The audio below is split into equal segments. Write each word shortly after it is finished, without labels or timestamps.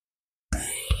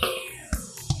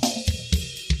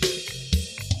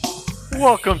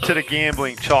Welcome to the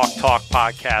Gambling Chalk Talk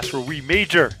podcast, where we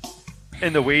major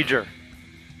in the wager.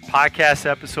 Podcast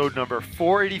episode number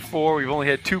 484. We've only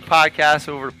had 2 podcasts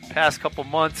over the past couple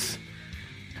months.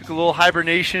 Took a little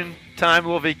hibernation time, a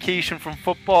little vacation from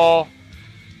football.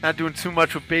 Not doing too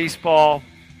much with baseball,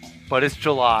 but it's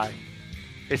July.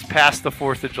 It's past the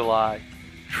 4th of July.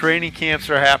 Training camps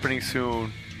are happening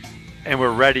soon, and we're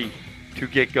ready to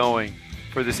get going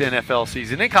for this NFL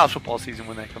season and college football season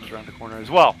when that comes around the corner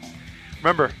as well.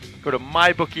 Remember, go to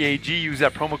MyBookieAG, use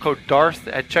that promo code DARTH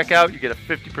at checkout. You get a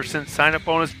 50% sign-up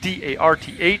bonus,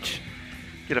 DARTH.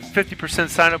 Get a 50%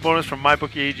 sign-up bonus from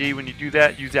MyBookieAG. When you do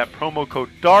that, use that promo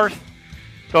code DARTH.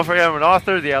 Don't forget I'm an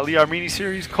author, the Ali Armeni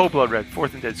series, Cold Blood Red,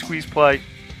 4th and Dead Squeeze Play.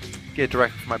 Get it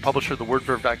directly from my publisher,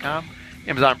 thewordverve.com.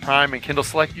 Amazon Prime and Kindle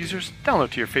Select users,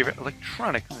 download to your favorite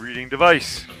electronic reading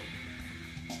device.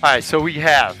 All right, so we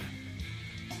have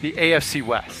the AFC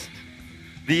West,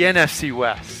 the NFC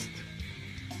West.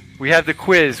 We have the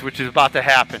quiz, which is about to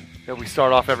happen, that we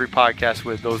start off every podcast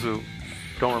with, those who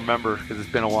don't remember because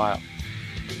it's been a while.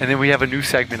 And then we have a new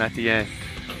segment at the end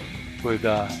with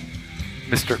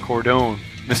Mr. Cordone,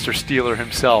 Mr. Steeler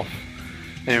himself.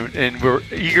 And we're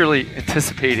eagerly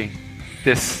anticipating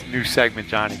this new segment,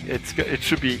 Johnny. It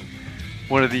should be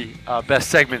one of the best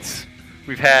segments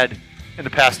we've had in the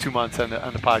past 2 months on the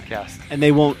podcast. And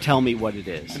they won't tell me what it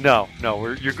is. No,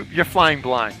 you're flying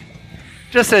blind.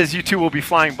 Just as you two will be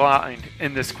flying blind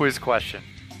in this quiz question.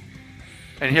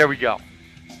 And here we go.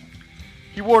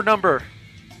 He wore number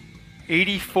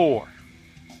 84.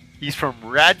 He's from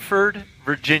Radford,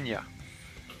 Virginia.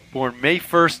 Born May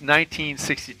 1st,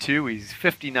 1962. He's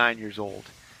 59 years old.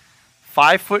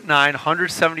 5'9",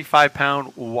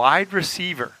 175-pound wide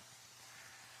receiver.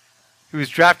 He was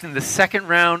drafted in the second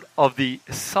round of the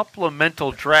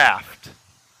supplemental draft.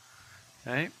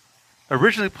 Okay.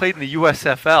 Originally played in the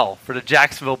USFL for the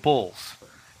Jacksonville Bulls.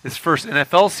 His first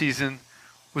NFL season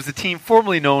was the team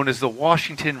formerly known as the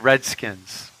Washington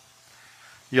Redskins.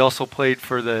 He also played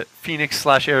for the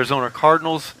Phoenix/Arizona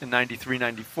Cardinals in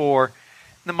 93-94 and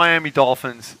the Miami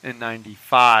Dolphins in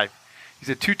 95. He's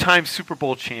a 2-time Super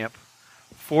Bowl champ,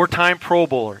 4-time Pro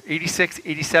Bowler, 86,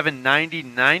 87, 90,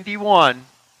 91.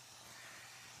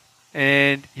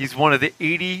 And he's one of the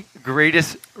 80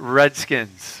 greatest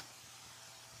Redskins.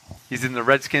 He's in the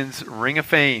Redskins Ring of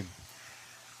Fame.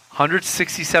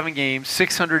 167 games,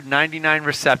 699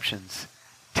 receptions,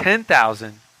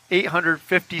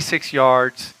 10,856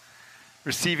 yards,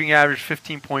 receiving average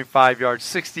 15.5 yards,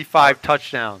 65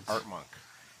 touchdowns. Art Monk.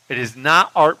 It is not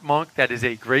Art Monk. That is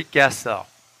a great guess, though.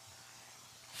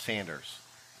 Sanders.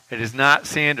 It is not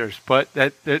Sanders, but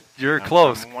that you're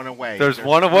close. I'm one away. There's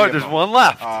one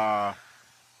left. Not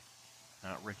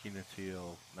Ricky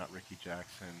Nattiel, not Ricky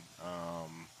Jackson.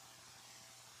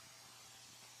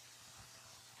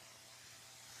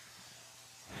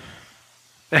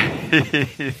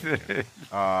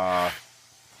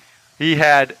 He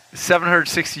had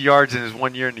 760 yards in his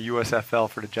 1 year in the USFL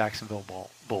for the Jacksonville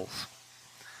Bulls.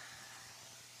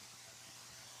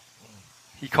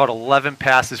 He caught 11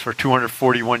 passes for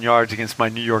 241 yards against my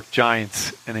New York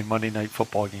Giants in a Monday Night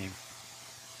Football game.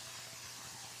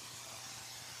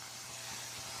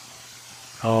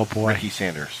 Oh, boy. Ricky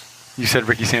Sanders. You said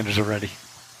Ricky Sanders already.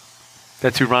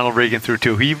 That's who Ronald Reagan threw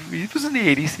to. He was in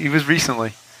the 80s. He was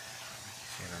recently.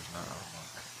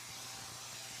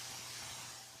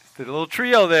 Did a little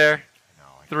trio there.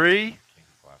 3,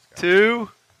 2,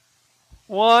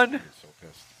 1. So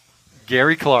pissed.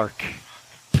 Gary Clark,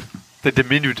 the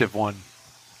diminutive one.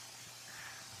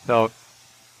 So,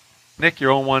 Nick,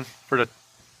 your own one for the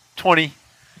 21-22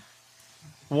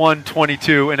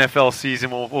 NFL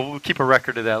season. We'll keep a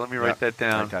record of that. Let me write that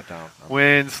down. Write that down. Okay.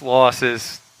 Wins,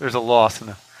 losses. There's a loss in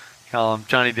the column.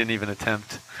 Johnny didn't even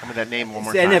attempt. Tell me that name one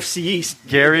more It's time. NFC East.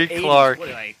 Gary Clark. What,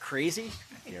 like crazy?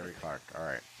 Gary Clark. All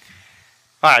right.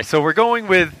 All right, so we're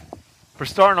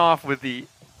starting off with the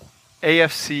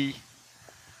AFC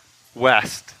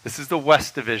West. This is the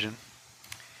West Division.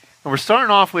 And we're starting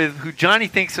off with who Johnny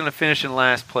thinks is going to finish in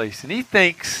last place. And he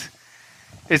thinks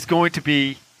it's going to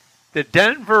be the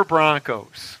Denver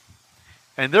Broncos.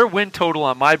 And their win total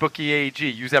on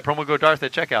MyBookieAG, use that promo code DARTH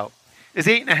at checkout, is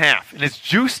 8.5. And it's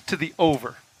juiced to the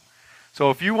over.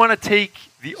 So if you want to take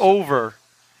the over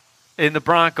in the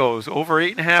Broncos, over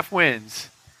 8.5 wins,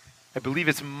 I believe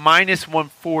it's minus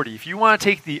 140. If you want to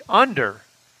take the under,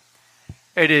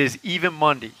 it is even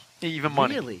money.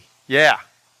 Really? Yeah.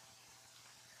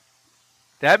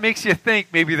 That makes you think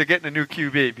maybe they're getting a new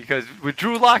QB because with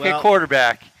Drew Lock at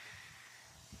quarterback,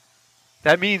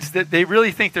 that means that they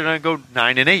really think they're going to go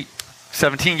 9-8,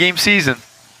 17-game season.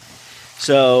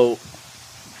 So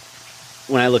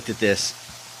when I looked at this,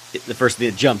 the first thing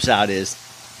that jumps out is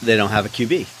they don't have a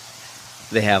QB.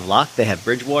 They have Locke. They have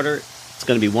Bridgewater. It's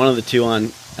going to be one of the two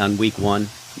on week one.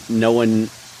 No one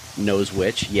knows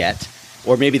which yet.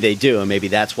 Or maybe they do, and maybe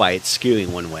that's why it's skewing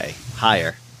one way,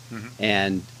 higher. Mm-hmm.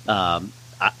 And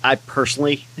I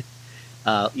personally,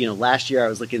 last year I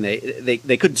was looking,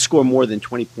 they couldn't score more than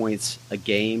 20 points a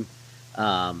game.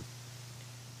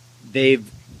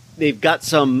 They've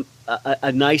got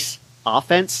a nice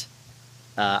offense,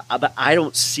 but I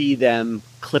don't see them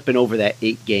clipping over that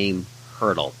 8-game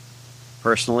hurdle,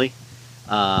 personally.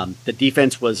 The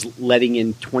defense was letting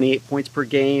in 28 points per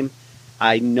game.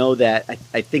 I know that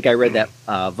I think I read that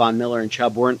Von Miller and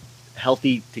Chubb weren't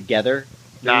healthy together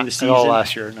during the season. Not at all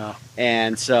last year, no.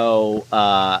 And so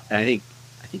I think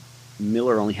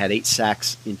Miller only had 8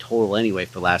 sacks in total anyway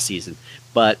for last season.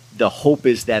 But the hope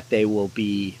is that they will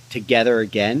be together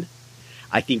again.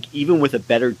 I think even with a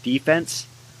better defense,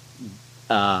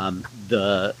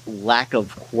 the lack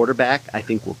of quarterback, I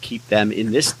think, will keep them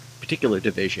in this particular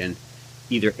division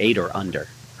either 8 or under.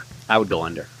 I would go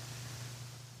under.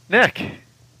 Nick.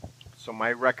 So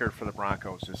my record for the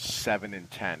Broncos is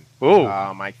 7-10. Ooh.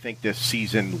 I think this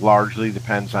season largely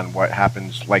depends on what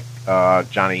happens, like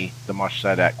Johnny the Mush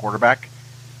said, at quarterback.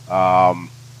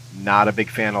 Not a big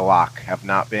fan of Locke. Have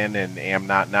not been and am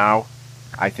not now.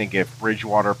 I think if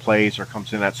Bridgewater plays or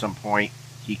comes in at some point,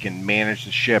 he can manage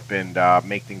the ship and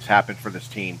make things happen for this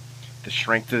team. The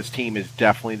strength of this team is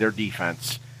definitely their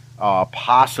defense.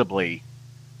 Possibly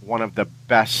one of the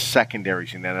best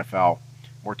secondaries in the NFL.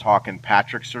 We're talking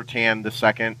Patrick Surtain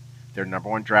II, their number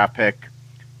 1 draft pick,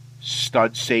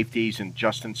 stud safeties in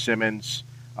Justin Simmons,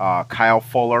 Kyle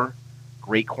Fuller,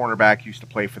 great cornerback, used to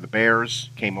play for the Bears,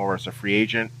 came over as a free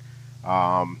agent.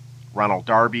 Ronald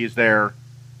Darby is there.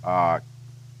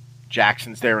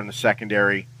 Jackson's there in the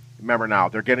secondary. Remember now,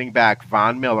 they're getting back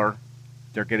Von Miller.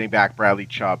 They're getting back Bradley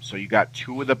Chubb. So you got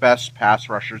 2 of the best pass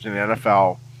rushers in the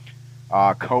NFL.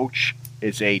 Coach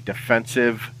is a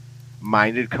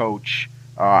defensive-minded coach.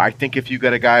 I think if you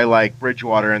get a guy like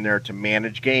Bridgewater in there to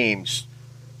manage games,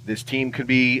 this team could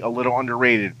be a little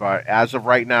underrated. But as of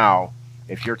right now,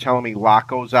 if you're telling me Locke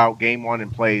goes out game 1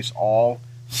 and plays all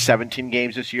 17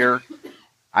 games this year,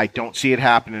 I don't see it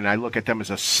happening. I look at them as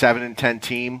a 7-10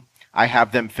 team. I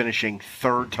have them finishing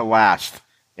 3rd to last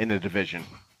in the division.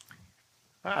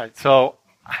 All right, so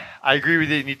I agree with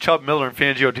you. You need Chubb, Miller, and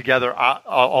Fangio together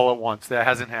all at once. That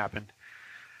hasn't happened.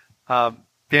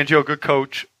 Fangio, good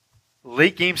coach.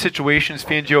 Late game situations,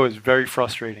 Fangio is very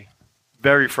frustrating.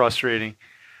 Very frustrating.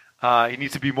 He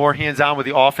needs to be more hands-on with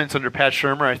the offense under Pat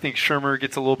Shurmur. I think Shurmur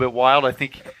gets a little bit wild. I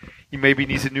think he maybe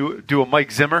needs to do a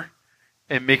Mike Zimmer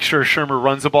and make sure Shurmur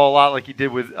runs the ball a lot like he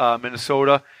did with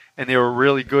Minnesota. And they were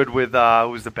really good with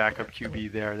who's the backup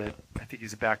QB there? That I think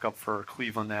he's a backup for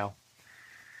Cleveland now.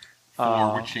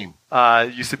 For which team?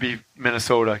 Used to be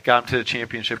Minnesota. Got him to the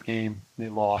championship game. They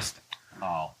lost.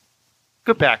 Oh.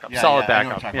 Good backup. Solid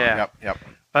backup. Yeah. Yep.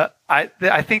 But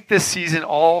I think this season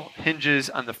all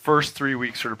hinges on the first 3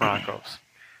 weeks for the Broncos.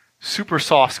 Super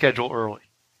soft schedule early.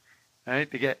 Right?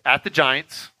 They get at the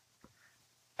Giants,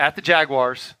 at the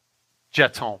Jaguars,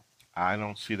 Jets home. I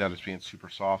don't see that as being super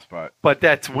soft, but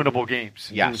that's winnable games.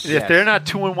 Yes. If they're not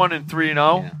 2-1 and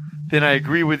 3-0, then I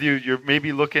agree with you. You're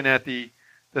maybe looking at the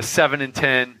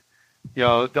 7-10,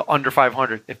 the under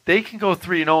 500. If they can go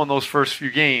 3-0 in those first few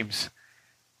games,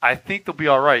 I think they'll be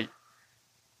all right.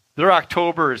 Their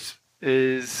October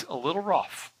is a little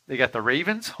rough. They got the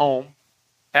Ravens home,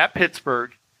 at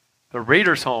Pittsburgh, the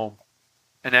Raiders home,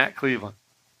 and at Cleveland.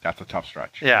 That's a tough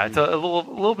stretch. Yeah, it's a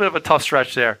little bit of a tough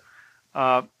stretch there.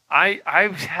 I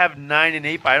have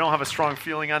 9-8, but I don't have a strong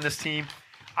feeling on this team.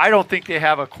 I don't think they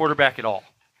have a quarterback at all.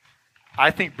 I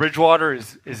think Bridgewater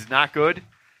is not good.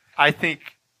 I think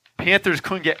Panthers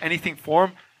couldn't get anything for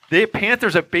him. The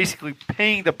Panthers are basically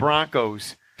paying the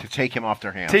Broncos to take him off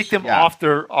their hands. Take them off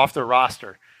their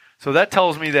roster. So that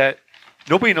tells me that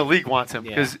nobody in the league wants him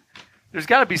because there's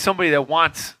got to be somebody that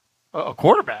wants a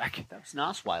quarterback. That was an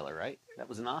Osweiler, right? That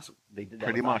was an awesome. They did that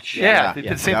pretty much. They did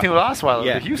the same thing with Osweiler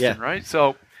with Houston, right?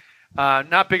 So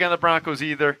not big on the Broncos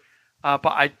either. But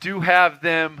I do have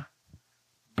them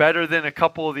better than a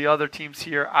couple of the other teams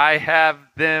here. I have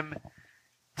them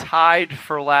tied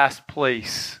for last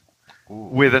place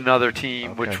with another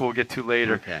team, which we'll get to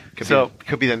later. Okay.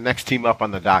 Could be the next team up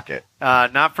on the docket.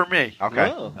 Not for me. Okay.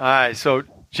 Whoa. All right. So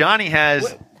Johnny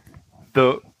has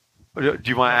Do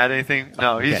you want to add anything?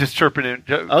 No, he's just chirping in.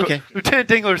 Okay. Lieutenant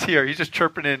Dingler's here. He's just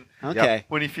chirping in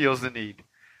when he feels the need.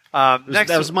 That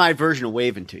was my version of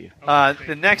waving to you.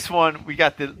 The next one, we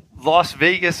got the Las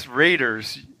Vegas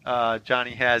Raiders.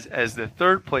 Johnny has as the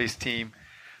third place team.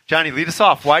 Johnny, lead us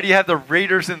off. Why do you have the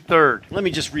Raiders in third? Let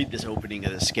me just read this opening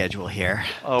of the schedule here.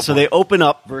 Oh, so boy. they open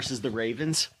up versus the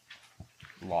Ravens,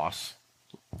 Loss.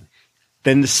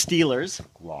 then the Steelers,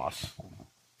 Loss.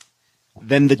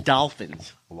 then the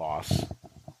Dolphins, Loss.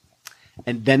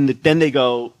 and then they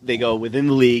go within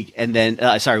the league, and then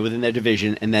within their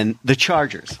division, and then the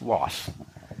Chargers. Loss.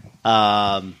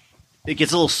 It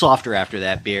gets a little softer after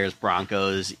that: Bears,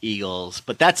 Broncos, Eagles.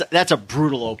 But that's a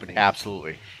brutal opening.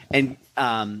 Absolutely. And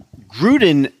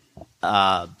Gruden,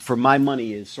 for my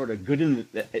money, is sort of good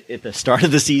at the start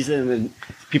of the season, and then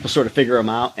people sort of figure him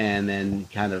out, and then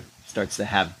kind of starts to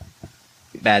have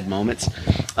bad moments.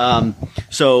 What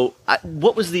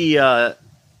was the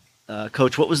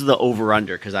coach? What was the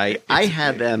over/under? Because I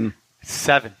had them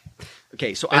 7.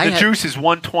 Okay, so And the juice is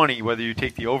 120, whether you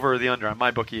take the over or the under on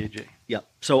my bookie, AJ. Yep.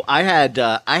 So I had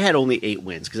only 8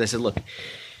 wins because I said, look,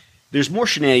 there's more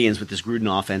shenanigans with this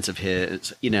Gruden offense of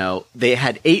his. You know, they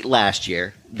had 8 last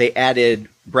year. They added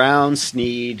Brown,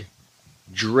 Snead,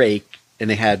 Drake, and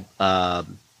they had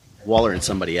Waller and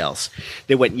somebody else.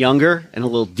 They went younger and a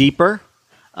little deeper.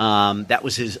 That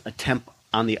was his attempt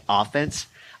on the offense.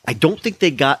 I don't think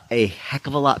they got a heck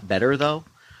of a lot better, though.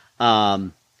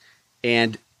 And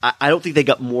I don't think they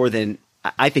got more than,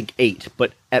 I think 8,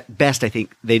 but at best I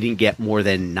think they didn't get more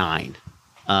than 9.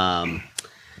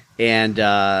 And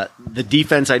the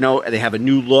defense, I know they have a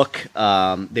new look.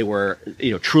 They were,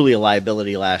 truly a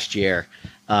liability last year.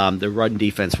 The run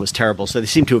defense was terrible, so they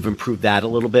seem to have improved that a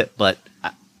little bit, but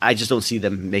I just don't see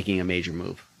them making a major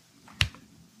move.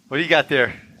 What do you got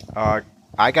there?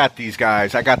 I got these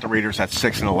guys. I got the Raiders at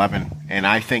 6-11, and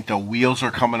I think the wheels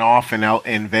are coming off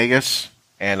in Vegas,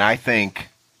 and I think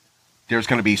there's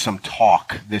going to be some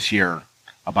talk this year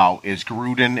about is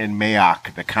Gruden and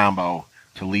Mayock the combo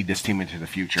to lead this team into the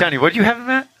future. Johnny, what do you have him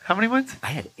at? How many wins? I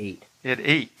had 8. You had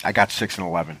 8. I got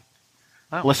 6-11.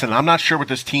 Wow. Listen, I'm not sure what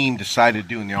this team decided to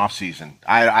do in the offseason.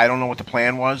 I don't know what the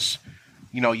plan was.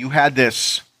 You had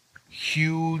this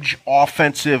huge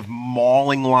offensive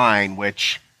mauling line,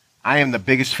 which I am the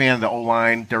biggest fan of the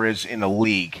O-line there is in the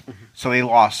league. Mm-hmm. So they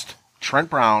lost Trent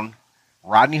Brown,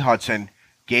 Rodney Hudson,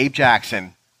 Gabe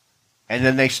Jackson, and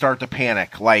then they start to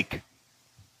panic. Like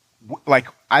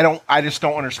I just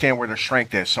don't understand where their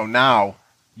strength is. So now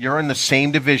you're in the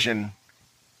same division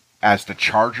as the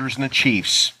Chargers and the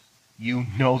Chiefs.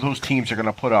 Those teams are going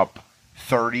to put up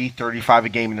 30, 35 a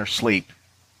game in their sleep.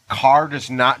 Carr does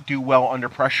not do well under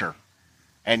pressure.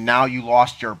 And now you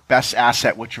lost your best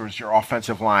asset, which was your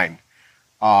offensive line.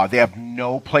 They have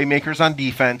no playmakers on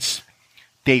defense.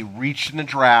 They reached in the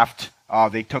draft.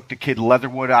 They took the kid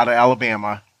Leatherwood out of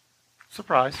Alabama.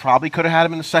 Surprise. Probably could have had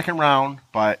him in the second round,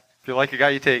 but If you like a guy,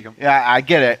 you take him. yeah, I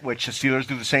get it, which the Steelers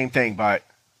do the same thing, but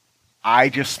I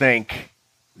just think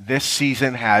this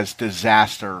season has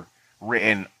disaster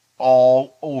written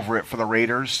all over it for the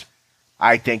Raiders.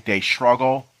 I think they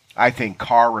struggle. I think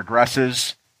Carr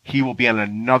regresses. He will be on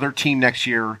another team next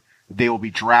year. They will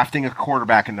be drafting a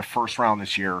quarterback in the first round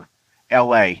this year.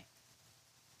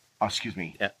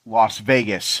 Las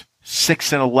Vegas,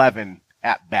 6-11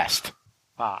 at best.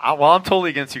 Well, I'm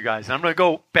totally against you guys. I'm going to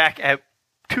go back at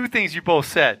 2 things you both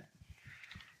said.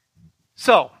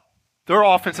 So, their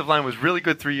offensive line was really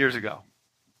good 3 years ago.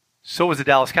 So was the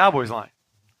Dallas Cowboys line.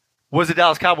 What does the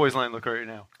Dallas Cowboys line look right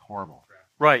now? Horrible.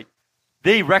 Right.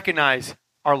 They recognize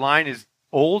our line is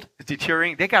old, it's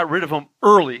deteriorating. They got rid of them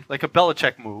early, like a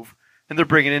Belichick move, and they're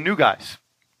bringing in new guys.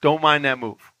 Don't mind that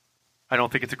move. I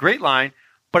don't think it's a great line,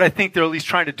 but I think they're at least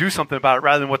trying to do something about it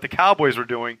rather than what the Cowboys were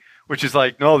doing, which is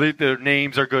like, no, their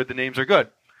names are good. The names are good.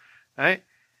 All right?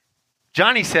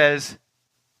 Johnny says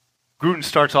Gruden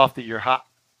starts off the year hot,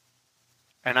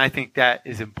 and I think that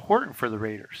is important for the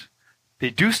Raiders.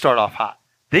 They do start off hot.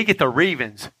 They get the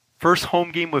Ravens, first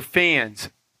home game with fans,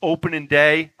 opening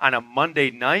day on a Monday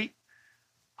night.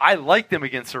 I like them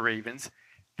against the Ravens.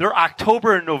 Their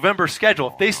October and November schedule,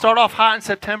 if they start off hot in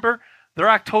September, their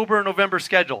October and November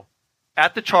schedule,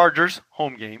 at the Chargers,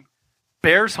 home game,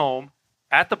 Bears home,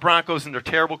 at the Broncos and their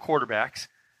terrible quarterbacks,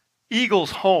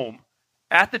 Eagles home,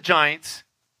 at the Giants,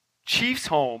 Chiefs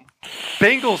home,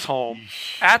 Bengals home,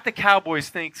 at the Cowboys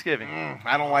Thanksgiving.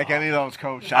 I don't like any of those,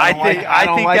 Coach. I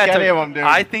don't like any of them, dude.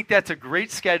 I think that's a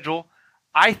great schedule.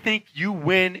 I think you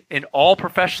win in all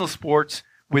professional sports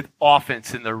with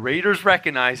offense, and the Raiders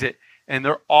recognize it, and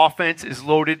their offense is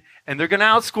loaded, and they're going to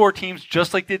outscore teams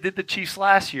just like they did the Chiefs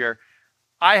last year.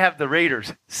 I have the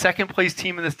Raiders, second place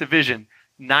team in this division,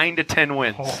 9-10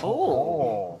 wins.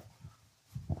 Oh.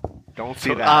 Don't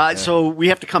see that. So we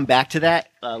have to come back to that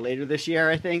later this year,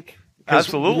 I think.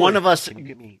 Absolutely. One of us,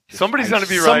 somebody's going to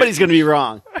be right. Somebody's going to be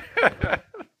wrong.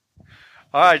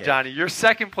 All right, Okay. Johnny, your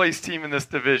second place team in this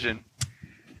division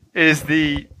is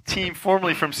the team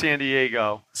formerly from San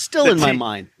Diego. Still The in my team-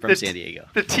 mind from the San Diego.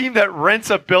 The team that rents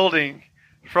a building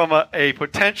from a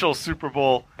potential Super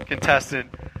Bowl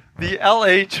contestant, the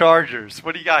LA Chargers.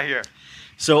 What do you got here?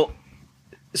 So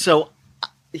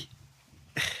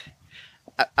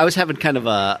I was having kind of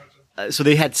a. So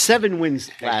they had 7 wins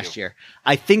last year.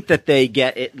 I think that they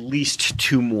get at least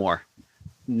 2 more,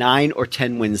 9 or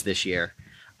 10 wins this year.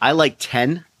 I like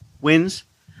 10 wins.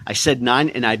 I said 9,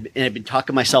 and I've been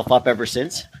talking myself up ever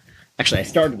since. Actually, I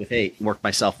started with 8 and worked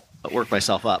myself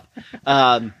up.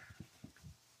 I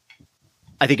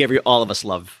think all of us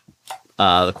love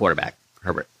the quarterback,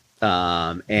 Herbert,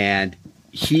 and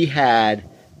he had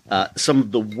some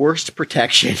of the worst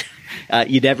protection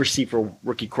you'd ever see for a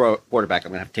rookie quarterback. I'm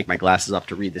going to have to take my glasses off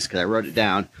to read this because I wrote it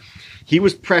down. He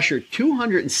was pressured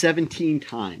 217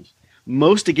 times,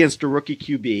 most against a rookie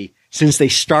QB since they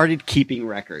started keeping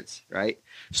records, right?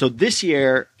 So this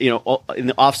year, in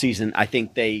the offseason, I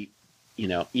think they,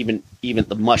 even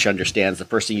the mush understands the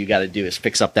first thing you got to do is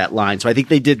fix up that line. So I think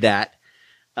they did that.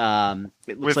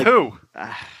 It looks With like, who?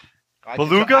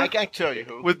 Beluga? I can tell you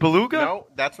who. With Beluga? No,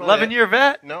 that's not 11-year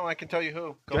vet? No, I can tell you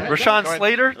who. Go Rashawn ahead.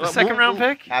 Slater, the second-round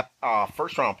pick?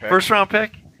 First round pick. First-round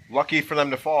pick? Lucky for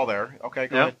them to fall there. Okay,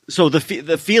 go Yep. ahead. So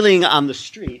the feeling on the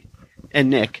street, and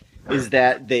Nick, is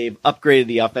that they've upgraded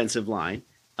the offensive line.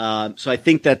 So I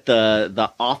think that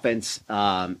the offense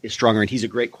is stronger, and he's a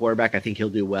great quarterback. I think he'll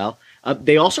do well.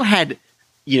 They also had,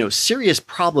 serious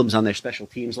problems on their special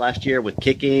teams last year with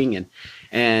kicking,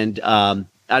 and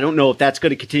I don't know if that's going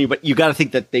to continue. But you got to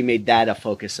think that they made that a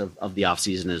focus of the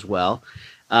offseason as well.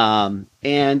 And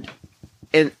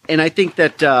I think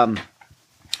that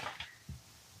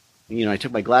I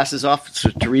took my glasses off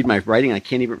to read my writing. I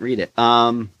can't even read it.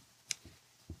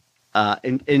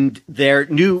 And their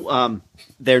new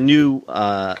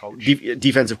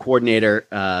defensive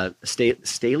coordinator,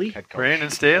 Staley. Head coach. Brandon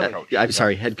Staley. Coach. I'm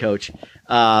sorry, head coach.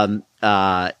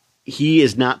 He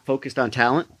is not focused on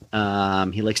talent.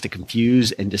 He likes to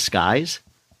confuse and disguise.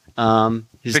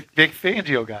 Big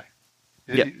Fangio guy.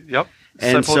 Yeah. Yep.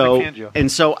 And Simple Big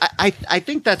Fangio. so I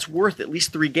think that's worth at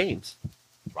least 3 games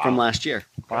from last year.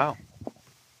 Wow.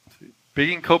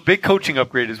 Big coaching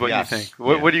upgrade is what Yes. you think.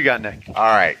 What do you got, Nick? All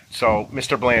right. So,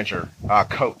 Mr. Belanger,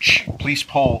 coach, please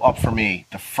pull up for me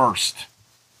the first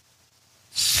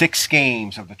 6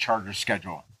 games of the Chargers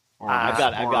schedule. I've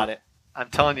got it. I'm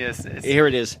telling you, it's Here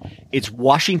it is. It's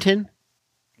Washington,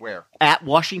 Where? at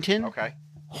Washington, Okay.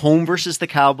 home versus the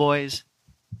Cowboys,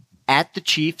 at the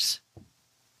Chiefs,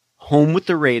 home with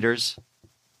the Raiders,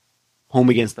 home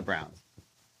against the Browns.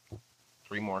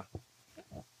 3 more.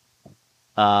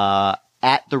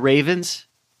 At the Ravens,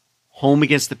 home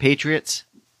against the Patriots,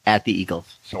 at the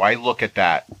Eagles. So I look at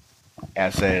that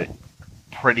as a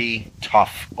pretty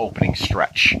tough opening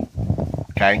stretch.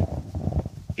 Okay?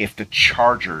 If the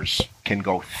Chargers can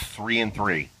go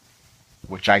 3-3,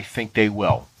 which I think they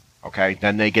will, okay,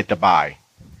 then they get the bye.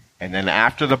 And then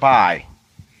after the bye,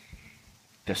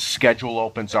 the schedule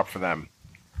opens up for them.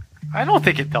 I don't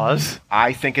think it does.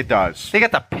 I think it does. They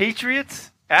got the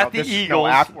Patriots at No, the this- no, Eagles,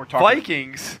 after we're talking-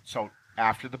 Vikings. So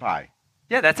after the bye.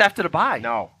 Yeah, that's after the bye.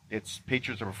 No, it's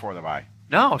Patriots are before the bye.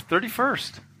 No,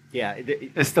 31st. Yeah,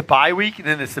 It's the bye week, and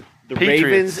then it's the the Patriots.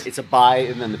 Ravens, it's a bye,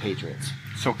 and then the Patriots.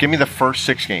 So give me the first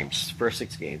 6 games. First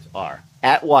 6 games are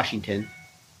at Washington,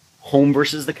 home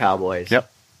versus the Cowboys.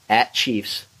 Yep. At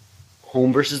Chiefs,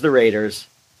 home versus the Raiders,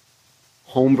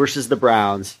 home versus the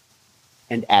Browns,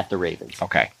 and at the Ravens.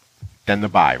 Okay. Then the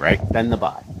bye, right? Then the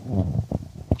bye.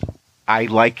 I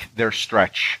like their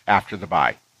stretch after the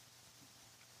bye.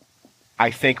 I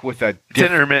think with a It's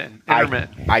intermittent.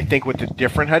 I think with a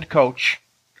different head coach,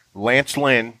 Lance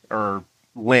Lynn, or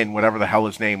Lynn, whatever the hell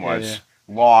his name was,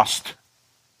 lost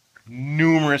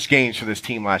numerous games for this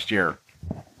team last year.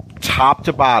 Top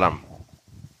to bottom,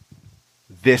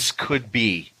 this could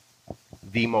be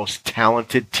the most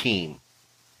talented team.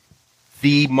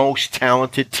 The most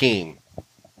talented team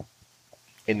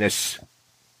in this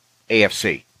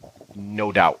AFC.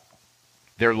 No doubt.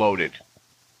 They're loaded.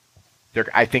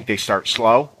 I think they start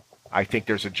slow. I think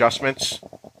there's adjustments.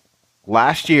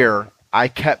 Last year, I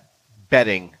kept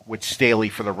betting with Staley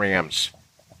for the Rams.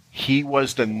 He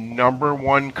was the number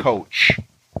 1 coach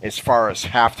as far as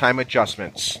halftime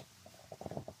adjustments.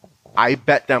 I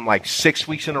bet them like 6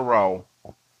 weeks in a row,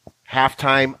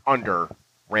 halftime under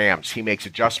Rams. He makes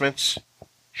adjustments,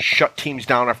 shut teams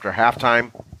down after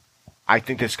halftime. I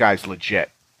think this guy's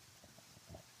legit.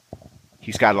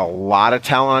 He's got a lot of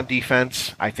talent on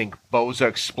defense. I think Bosa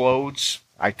explodes.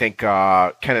 I think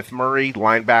Kenneth Murray,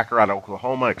 linebacker out of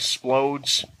Oklahoma,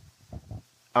 explodes.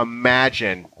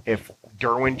 imagine if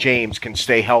Derwin James can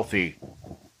stay healthy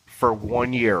for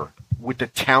 1 year with the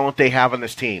talent they have on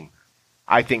this team.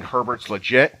 I think Herbert's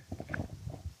legit.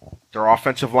 Their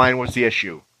offensive line was the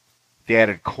issue. They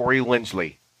added Corey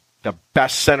Linsley, the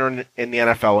best center in the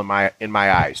NFL in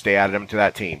my eyes. They added him to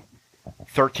that team.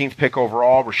 13th pick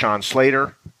overall, Rashawn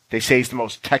Slater. They say he's the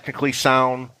most technically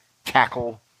sound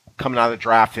tackle coming out of the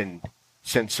draft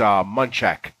since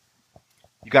Munchak.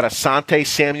 You got Asante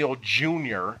Samuel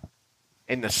Jr.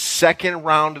 in the second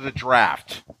round of the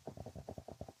draft.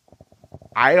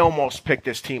 I almost picked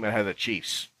this team ahead of the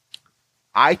Chiefs.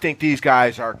 I think these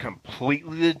guys are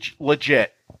completely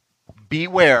legit.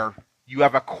 Beware, you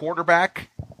have a quarterback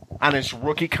on his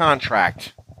rookie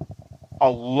contract, a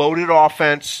loaded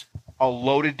offense, a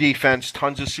loaded defense,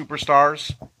 tons of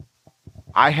superstars.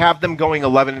 I have them going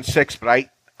 11-6, but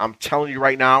I'm telling you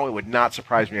right now, it would not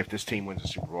surprise me if this team wins the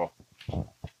Super Bowl.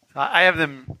 I have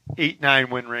them 8-9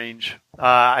 win range.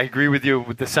 I agree with you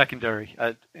with the secondary.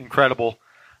 Incredible.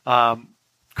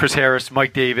 Chris Harris,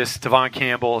 Mike Davis, Devon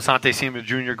Campbell, Asante Samuel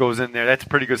Jr. goes in there. That's a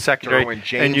pretty good secondary. Derwin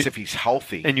James, if he's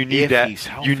healthy. And you need that.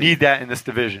 You need that in this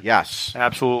division. Yes.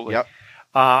 Absolutely. Yep.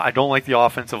 I don't like the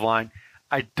offensive line.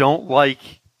 I don't like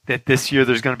that this year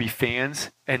there's going to be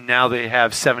fans, and now they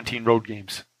have 17 road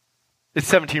games. It's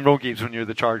 17 road games when you're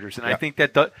the Chargers. And I think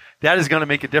that is going to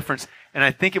make a difference. And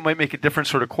I think it might make a difference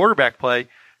for the quarterback play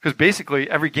because basically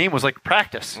every game was like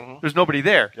practice. Mm-hmm. There's nobody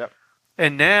there. Yep.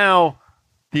 And now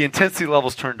the intensity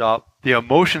level's turned up. The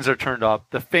emotions are turned up.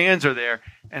 The fans are there.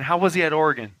 And how was he at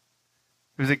Oregon?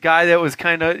 He was a guy that was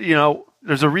kind of,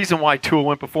 there's a reason why Tua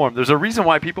went before him. There's a reason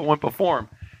why people went before him.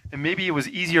 And maybe it was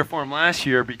easier for him last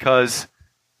year because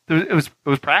it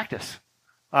was practice.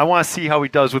 I want to see how he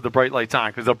does with the bright lights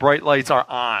on because the bright lights are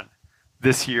on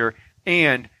this year.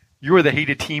 And you are the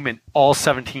hated team in all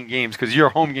 17 games because your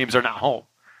home games are not home.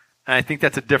 And I think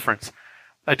that's a difference.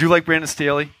 I do like Brandon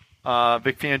Staley.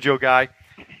 Big fan Joe guy.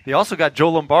 They also got Joe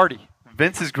Lombardi,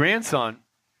 Vince's grandson,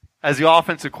 as the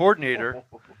offensive coordinator.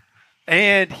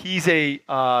 And he's a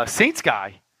Saints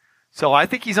guy. So I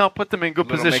think he's going to put them in good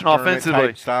position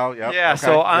offensively. Style. Yep. Yeah, okay.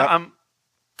 So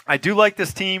I do like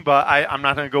this team, but I'm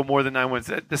not going to go more than 9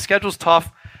 wins. The schedule's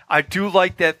tough. I do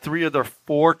like that 3 of their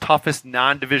 4 toughest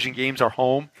non-division games are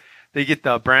home. They get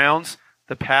the Browns,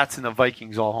 the Pats, and the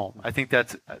Vikings all home. I think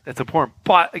that's important.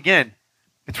 But, again,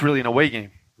 it's really an away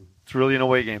game. It's really an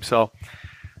away game. So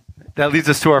that leads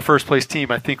us to our first-place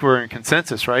team. I think we're in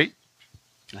consensus, right?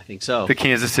 I think so. The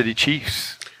Kansas City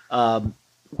Chiefs.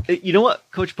 You know what,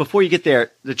 Coach? Before you get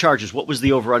there, the Chargers, what was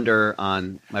the over-under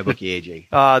on my bookie, AJ?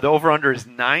 The over-under is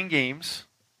 9 games,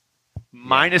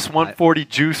 minus 140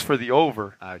 juice for the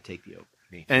over. I would take the over.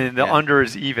 And the under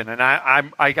is even. And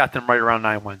I got them right around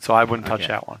 9 wins, so I wouldn't touch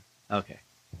that one. Okay.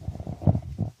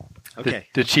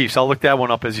 The Chiefs. I'll look that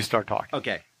one up as you start talking.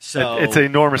 Okay. So it's an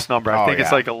enormous number. I think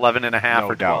it's like 11.5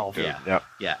 or 12.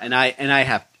 Yeah. And I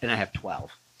have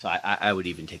 12. So I would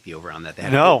even take the over on that.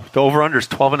 No, the over-under is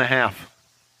 12.5.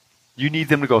 You need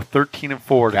them to go 13-4 to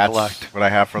collect. That's what I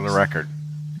have for the record.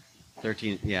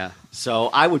 13, yeah. So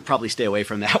I would probably stay away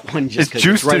from that one just because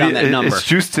it's right on that number. It's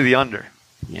juiced to the under.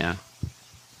 Yeah.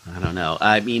 I don't know.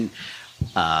 I mean,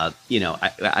 I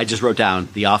just wrote down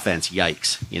the offense.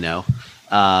 Yikes,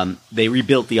 They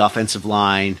rebuilt the offensive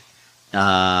line. They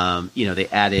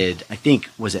added, I think,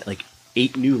 was it like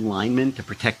 8 new linemen to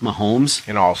protect Mahomes?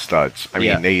 And all studs. I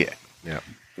mean,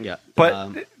 Yeah.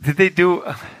 But did they do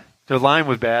their line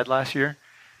was bad last year?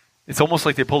 It's almost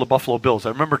like they pulled the Buffalo Bills. I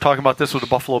remember talking about this with the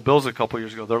Buffalo Bills a couple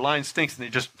years ago. Their line stinks, and they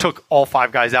just took all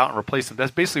 5 guys out and replaced them.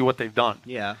 That's basically what they've done.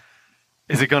 Yeah.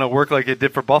 Is it going to work like it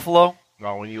did for Buffalo?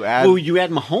 Well, when you add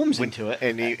Mahomes into it,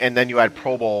 and then you add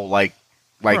Pro Bowl like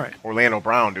right. Orlando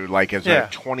Brown, dude, like as a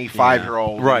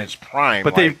 25-year-old in his prime.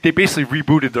 But they basically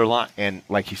rebooted their line. And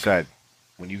like you said,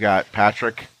 when you got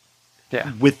Patrick.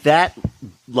 Yeah. With that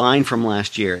line from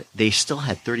last year, they still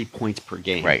had 30 points per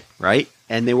game. Right?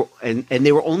 And they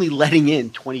were only letting in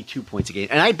 22 points a game.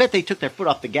 And I bet they took their foot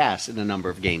off the gas in a number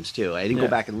of games too. I didn't go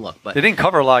back and look, but they didn't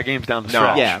cover a lot of games down the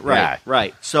stretch. Yeah,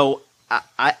 right. So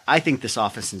I think this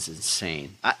offense is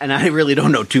insane. And I really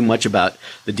don't know too much about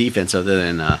the defense other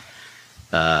than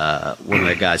one of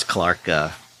their guys, Clark,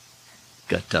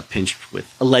 got pinched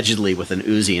allegedly with an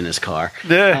Uzi in his car.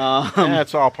 Yeah,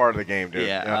 it's all part of the game, dude.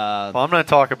 Yeah. Well, I'm going to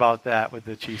talk about that with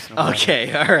the Chiefs.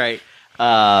 Okay, all right.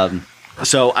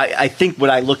 So I think what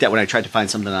I looked at when I tried to find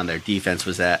something on their defense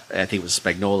was that I think it was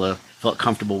Spagnuolo felt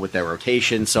comfortable with their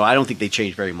rotation. So I don't think they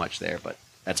changed very much there, but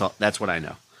that's all. That's what I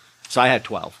know. So I had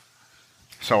 12.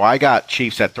 So I got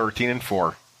Chiefs at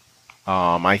 13-4.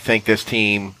 I think this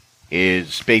team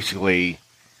is basically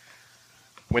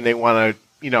when they want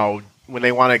to, when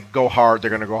they want to go hard, they're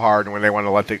going to go hard, and when they want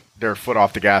to let their foot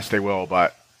off the gas, they will.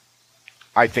 But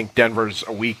I think Denver's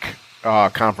a weak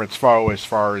conference foe as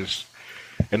far as,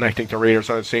 and I think the Raiders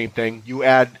are the same thing. You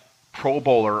add Pro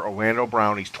Bowler Orlando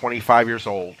Brown, he's 25 years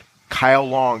old. Kyle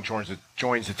Long joins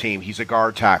the team. He's a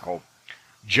guard tackle.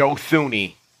 Joe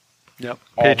Thuney,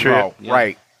 Patriot,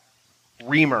 right?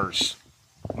 Reimers,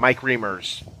 Mike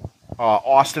Reimers,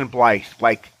 Austin Blythe,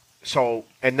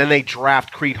 and then they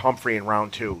draft Creed Humphrey in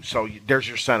round 2. So there's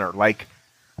your center. Like,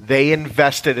 they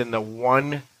invested in the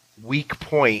one weak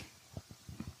point,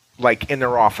 like, in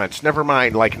their offense. Never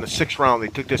mind, like, in the 6th round, they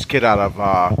took this kid out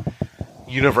of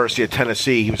University of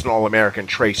Tennessee. He was an All-American,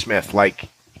 Trey Smith. Like,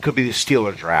 he could be the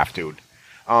Steeler draft, dude.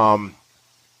 The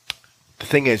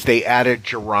thing is, they added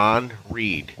Jerron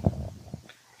Reed.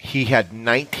 He had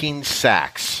 19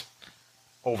 sacks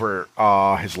over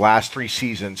his last 3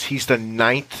 seasons. He's the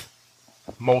 9th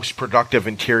most productive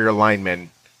interior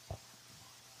lineman.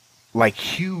 Like,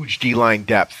 huge D-line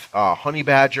depth. Honey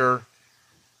Badger,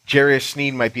 Jarius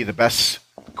Sneed might be the best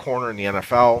corner in the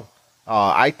NFL.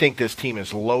 I think this team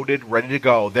is loaded, ready to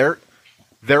go.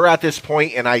 They're at this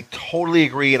point, and I totally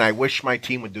agree, and I wish my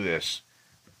team would do this.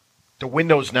 The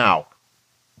window's now.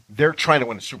 They're trying to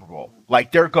win the Super Bowl.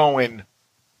 Like, they're going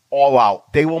all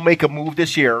out. They will make a move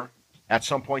this year at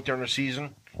some point during the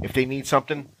season. If they need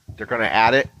something, they're going to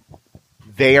add it.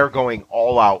 They are going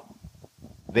all out.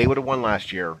 They would have won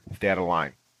last year if they had a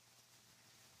line.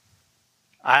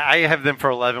 I have them for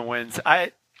 11 wins.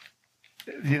 I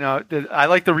like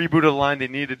the reboot of the line. They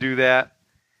need to do that.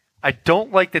 I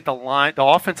don't like that the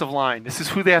offensive line, this is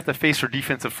who they have to face for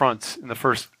defensive fronts in the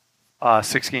first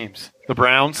 6 games. The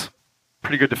Browns,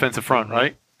 pretty good defensive front,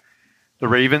 right? The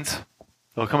Ravens,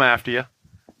 they'll come after you.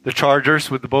 The Chargers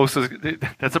with the Bosa,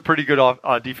 that's a pretty good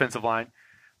defensive line.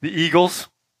 The Eagles,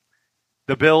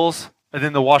 the Bills, and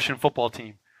then the Washington football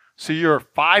team. So you're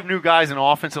 5 new guys in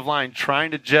offensive line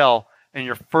trying to gel, and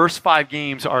your first 5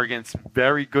 games are against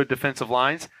very good defensive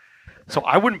lines. So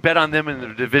I wouldn't bet on them in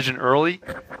the division early.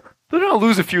 They're going to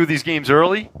lose a few of these games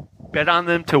early. Bet on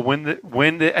them to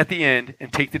win at the end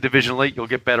and take the division late. You'll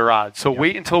get better odds. So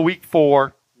wait until week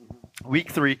 4,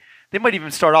 week 3. They might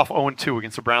even start off 0-2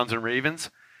 against the Browns and Ravens,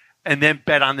 and then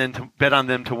bet on them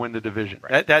to win the division.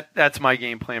 Right. That's my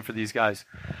game plan for these guys.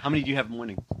 How many do you have them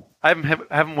winning? I have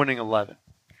them winning 11.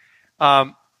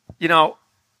 The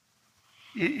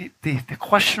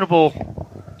questionable.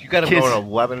 You got them going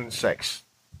 11-6.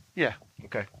 Yeah.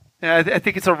 Okay. Yeah, I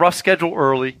think it's a rough schedule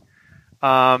early,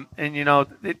 and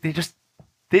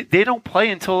they don't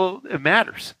play until it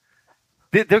matters.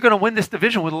 They're going to win this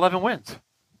division with 11 wins.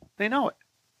 They know it,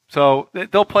 so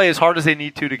they'll play as hard as they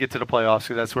need to get to the playoffs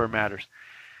because that's where it matters.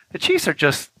 The Chiefs are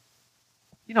just,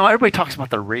 everybody talks about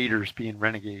the Raiders being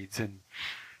renegades and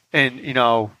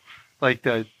like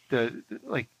the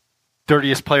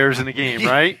dirtiest players in the game,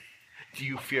 right? Do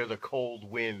you fear the cold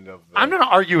wind of the... I'm going to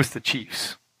argue it's the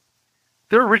Chiefs.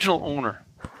 Their original owner,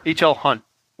 H.L. Hunt,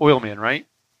 oilman, right?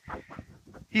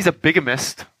 He's a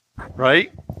bigamist,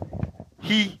 right?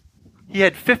 He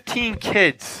had 15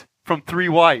 kids from 3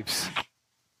 wives.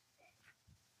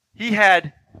 He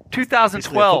had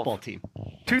 2012. Football team.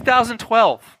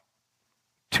 2012.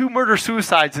 2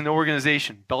 murder-suicides in the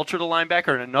organization. Belcher, the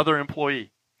linebacker, and another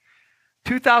employee.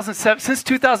 Since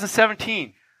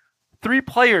 2017, 3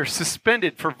 players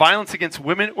suspended for violence against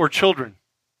women or children.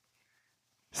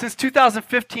 Since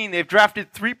 2015, they've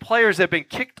drafted 3 players that have been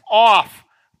kicked off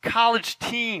college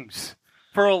teams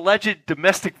for alleged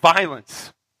domestic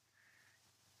violence.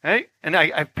 Hey, and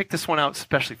I picked this one out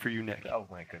especially for you, Nick. Oh,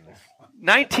 my goodness.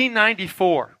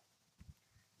 1994,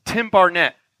 Tim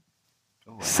Barnett.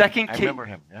 I remember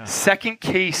him. Yeah. Second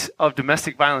case of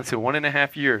domestic violence in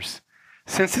 1.5 years.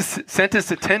 Sentenced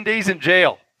to 10 days in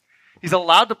jail. He's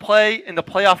allowed to play in the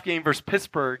playoff game versus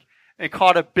Pittsburgh and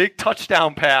caught a big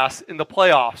touchdown pass in the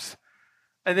playoffs.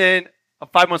 And then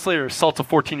 5 months later, assaults a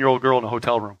 14-year-old girl in a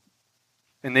hotel room.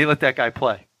 And they let that guy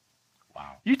play.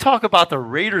 Wow. You talk about the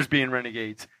Raiders being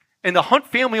renegades. And the Hunt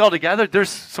family altogether, there's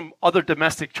some other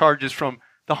domestic charges from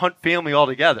the Hunt family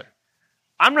altogether.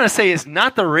 I'm going to say it's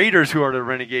not the Raiders who are the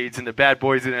renegades and the bad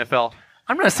boys in the NFL.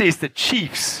 I'm going to say it's the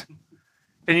Chiefs.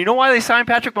 And you know why they signed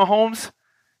Patrick Mahomes?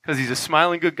 Because he's a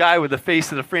smiling good guy with the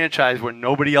face of the franchise where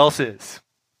nobody else is.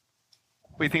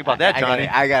 What do you think about that, Johnny?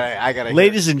 I got it.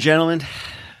 Ladies and gentlemen,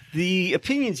 the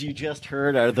opinions you just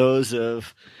heard are those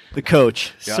of the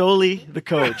coach. Yep. Solely the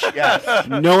coach. Yes.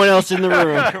 No one else in the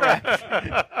room. Correct.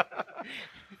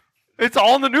 It's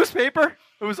all in the newspaper.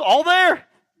 It was all there.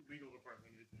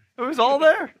 It was all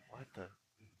there. What the?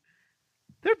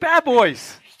 They're bad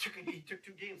boys. He took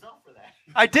 2 games off for that.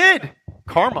 I did.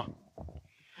 Karma.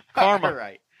 All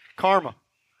right. karma.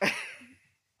 All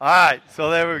right, so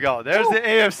there we go. There's the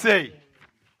AFC.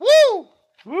 Woo!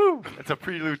 Woo! That's a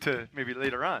prelude to maybe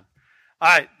later on. All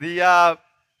right, the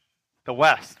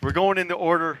West. We're going in the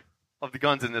order of the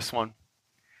guns in this one.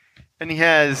 And he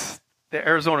has the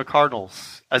Arizona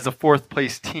Cardinals as the fourth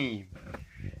place team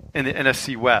in the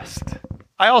NFC West.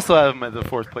 I also have them as the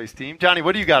fourth place team. Johnny,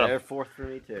 what do you got? They're fourth for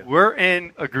me too. We're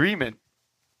in agreement.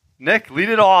 Nick, lead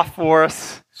it off for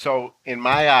us. So, in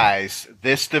my eyes,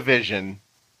 this division,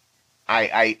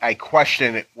 I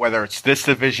question whether it's this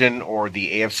division or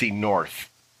the AFC North.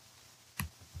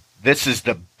 This is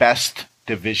the best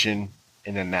division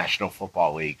in the National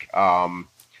Football League.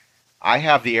 I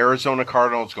have the Arizona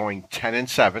Cardinals going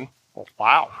 10-7.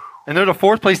 Wow. And they're the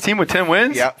fourth place team with 10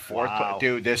 wins? Yeah, fourth. Wow.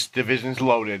 Dude, this division's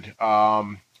loaded.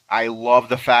 I love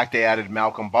the fact they added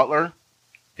Malcolm Butler.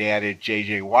 They added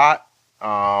J.J. Watt.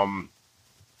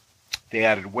 They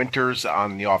added Winters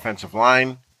on the offensive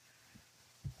line.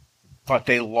 But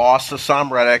they lost to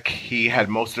Sam Reddick. He had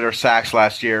most of their sacks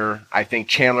last year. I think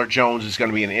Chandler Jones is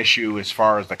going to be an issue as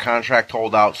far as the contract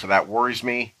holdout, so that worries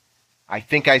me. I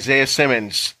think Isaiah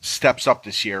Simmons steps up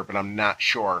this year, but I'm not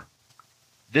sure.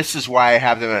 This is why I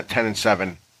have them at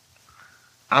 10-7.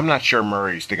 I'm not sure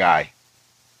Murray's the guy.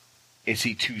 Is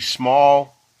he too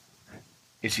small?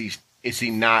 Is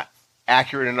he not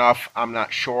accurate enough? I'm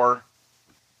not sure.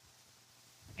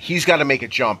 He's got to make a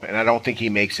jump, and I don't think he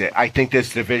makes it. I think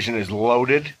this division is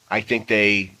loaded. I think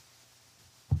they,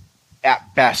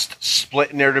 at best,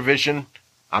 split in their division.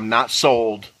 I'm not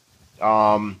sold.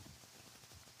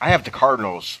 I have the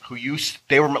Cardinals,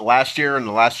 they were last year and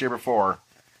the last year before.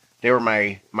 They were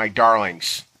my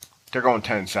darlings. They're going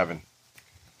 10-7.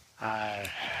 I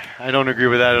don't agree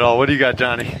with that at all. What do you got,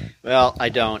 Johnny? Well, I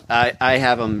don't. I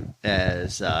have them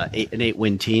as an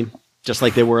 8-win team, just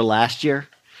like they were last year.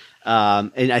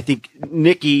 And I think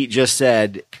Nicky just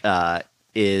said,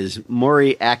 is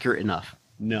Murray accurate enough?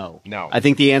 No. I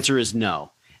think the answer is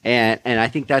no. And I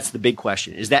think that's the big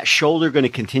question. Is that shoulder going to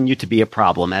continue to be a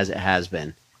problem as it has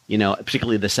been?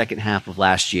 Particularly the second half of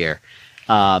last year.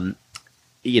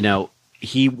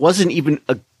 He wasn't even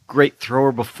a great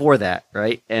thrower before that,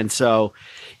 right? And so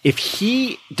if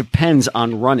he depends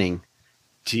on running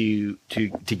to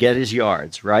get his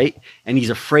yards, right? And he's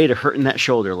afraid of hurting that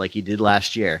shoulder like he did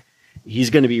last year, he's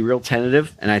going to be real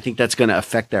tentative, and I think that's going to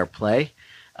affect their play.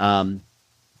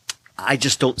 I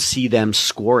just don't see them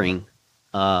scoring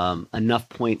enough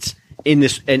points in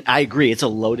this. And I agree, it's a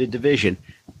loaded division.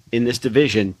 In this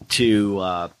division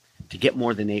to get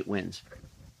more than 8 wins.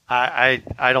 I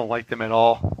don't like them at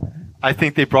all. I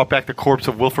think they brought back the corpse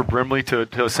of Wilford Brimley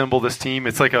to assemble this team.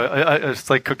 It's like it's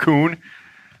like Cocoon.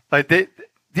 Like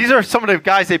these are some of the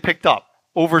guys they picked up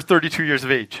over 32 years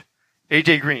of age.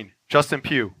 A.J. Green, Justin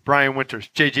Pugh, Brian Winters,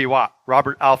 J.J. Watt,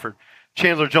 Robert Alford,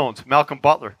 Chandler Jones, Malcolm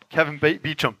Butler, Kevin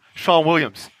Beachum, Sean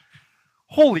Williams.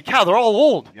 Holy cow, they're all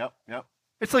old. Yep.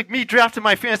 It's like me drafting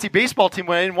my fantasy baseball team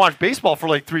when I didn't watch baseball for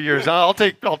like 3 years. I'll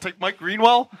take Mike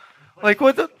Greenwell. Like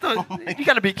what? You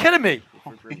got to be kidding me.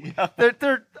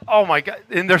 They're oh my god!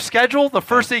 In their schedule, the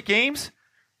first 8 games,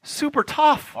 super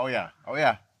tough. Oh yeah.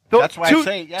 That's why I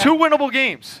say 2 winnable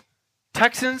games.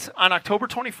 Texans on October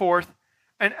 24th,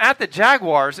 and at the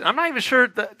Jaguars. And I'm not even sure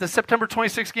the September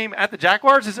 26th game at the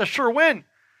Jaguars is a sure win.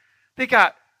 They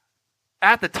got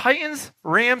at the Titans,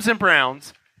 Rams, and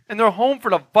Browns. And they're home for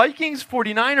the Vikings,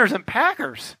 49ers, and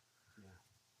Packers.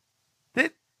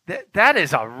 That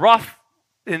is a rough.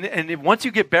 And once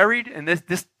you get buried and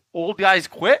this old guys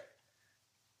quit,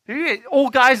 you get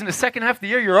old guys in the second half of the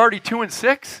year, you're already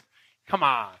 2-6. Come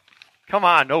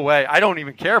on, no way. I don't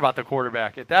even care about the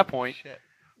quarterback at that point. Shit.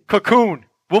 Cocoon,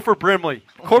 Wilford Brimley.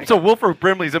 Corpse of Wilford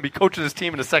Brimley is going to be coaching this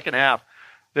team in the second half.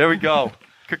 There we go.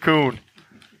 Cocoon.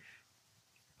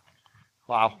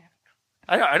 Wow.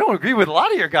 I don't agree with a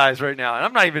lot of your guys right now, and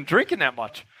I'm not even drinking that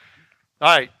much. All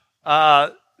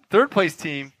right. Third place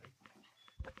team.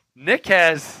 Nick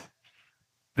has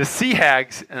the Sea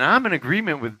Hags, and I'm in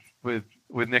agreement with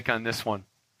Nick on this one.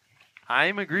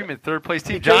 I'm in agreement. Third place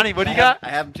team. Johnny, what do you got? I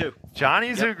have them too.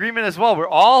 Johnny's in agreement as well. We're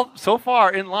all so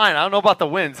far in line. I don't know about the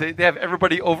wins. They have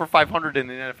everybody over 500 in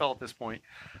the NFL at this point.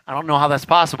 I don't know how that's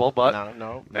possible, but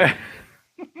no.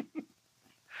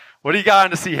 What do you got on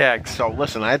the Sea Hags? So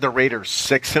listen, I had the Raiders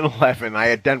 6-11. I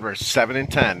had Denver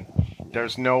 7-10.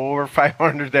 There's no over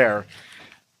 500 there.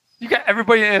 You got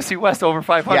everybody in the NFC West over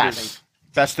 500. Yes,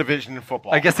 best division in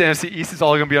football. I guess the NFC East is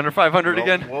all going to be under 500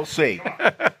 again. We'll see.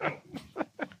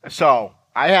 So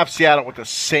I have Seattle with the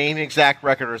same exact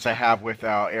record as I have with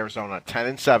Arizona,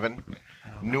 10-7.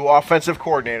 New offensive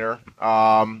coordinator.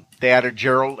 They added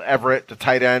Gerald Everett, the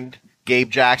tight end, Gabe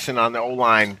Jackson on the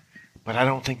O-line. but I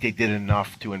don't think they did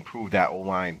enough to improve that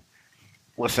O-line.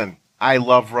 Listen, I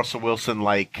love Russell Wilson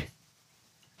like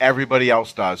everybody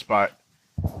else does, but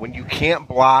when you can't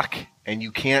block and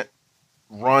you can't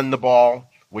run the ball,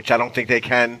 which I don't think they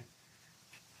can,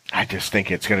 I just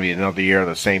think it's going to be another year of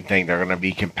the same thing. They're going to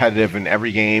be competitive in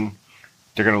every game.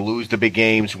 They're going to lose the big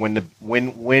games,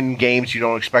 win games you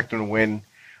don't expect them to win.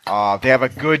 They have a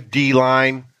good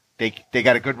D-line. They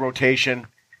got a good rotation.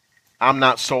 I'm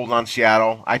not sold on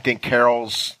Seattle. I think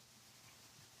he's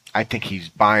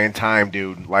buying time,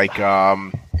 dude. Like,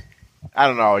 I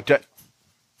don't know.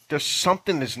 There's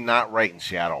something that's not right in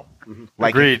Seattle. Mm-hmm.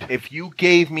 Like, Agreed. If you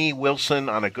gave me Wilson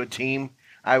on a good team,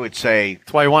 I would say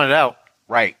That's why he wanted out.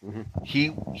 right.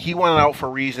 Mm-hmm. He wanted out for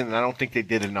a reason, and I don't think they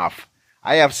did enough.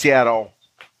 I have Seattle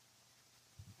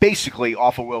basically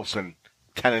off of Wilson,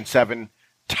 10-7,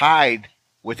 tied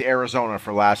with Arizona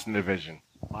for last in the division.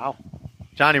 Wow.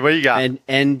 Johnny, what you got?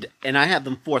 And I have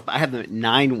them fourth, but I have them at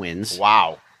 9 wins.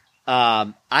 Wow.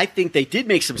 I think they did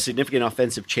make some significant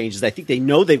offensive changes. I think they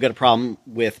know they've got a problem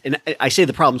with, and I say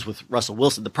the problem's with Russell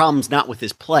Wilson. The problem's not with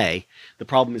his play. The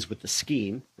problem is with the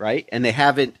scheme, right? And they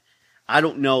haven't, I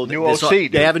don't know. New OC,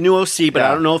 dude. They have a new OC, but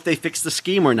Yeah. I don't know if they fixed the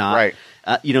scheme or not. Right.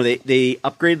 They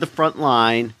upgraded the front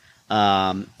line.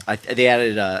 They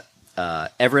added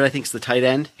Everett, I think, is the tight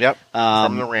end. Yep.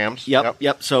 From the Rams.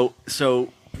 Yep. So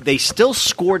they still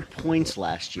scored points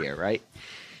last year, right?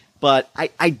 But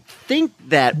I think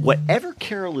that whatever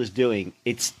Carroll is doing,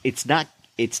 it's not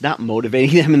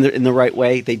motivating them in the right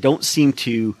way. They don't seem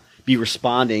to be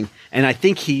responding, and I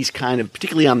think he's kind of,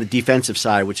 particularly on the defensive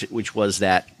side, which was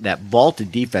that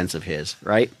vaulted defense of his,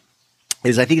 right?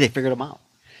 I think they figured him out,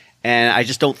 and I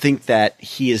just don't think that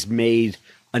he has made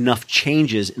enough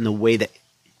changes in the way that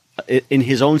in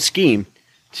his own scheme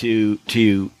to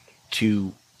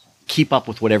keep up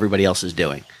with what everybody else is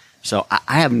doing. So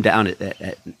I have him down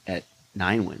at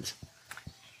 9 wins.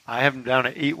 I have them down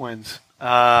at 8 wins.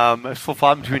 I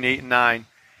flip-flop between 8 and 9.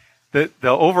 The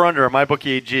over-under on my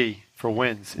bookie AG for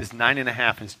wins is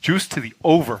 9.5. It's juiced to the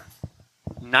over.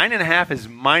 9.5 is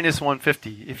minus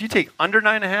 150. If you take under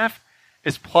 9.5,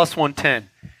 it's plus 110.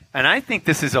 And I think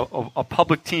this is a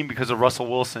public team because of Russell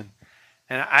Wilson.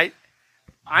 And I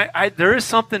there is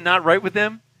something not right with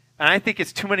them, and I think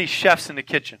it's too many chefs in the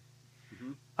kitchen.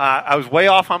 I was way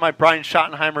off on my Brian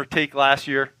Schottenheimer take last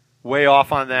year. Way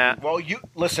off on that. Well, you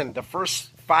listen. The first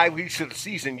 5 weeks of the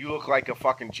season, you look like a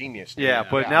fucking genius. Dude. Yeah,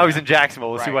 but now he's in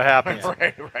Jacksonville. We'll see what happens.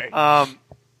 Right.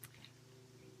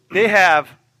 They have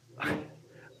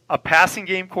a passing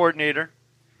game coordinator,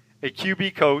 a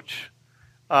QB coach.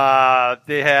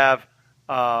 They have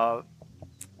a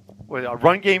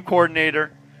run game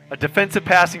coordinator, a defensive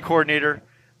passing coordinator,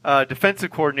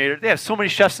 defensive coordinator. They have so many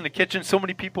chefs in the kitchen, so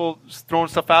many people throwing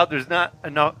stuff out. There's not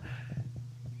enough.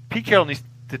 Pete Carroll needs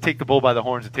to take the bull by the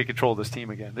horns and take control of this team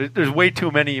again. There's way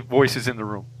too many voices in the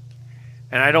room.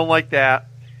 And I don't like that.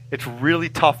 It's really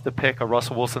tough to pick a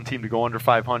Russell Wilson team to go under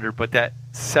 500, but that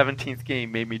 17th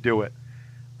game made me do it.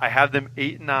 I have them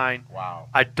 8 and 9. Wow.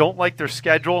 I don't like their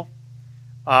schedule.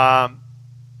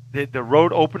 The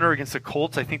road opener against the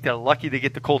Colts, I think they're lucky they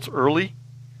get the Colts early.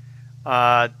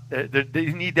 They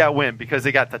need that win because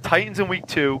they got the Titans in week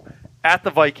 2, at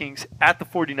the Vikings, at the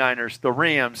 49ers, the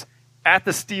Rams, at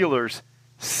the Steelers,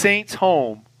 Saints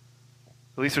home.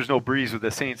 At least there's no breeze with the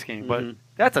Saints game, but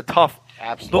that's a tough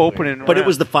opening. But it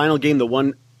was the final game, the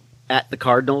one at the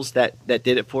Cardinals, that did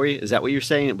it for you. Is that what you're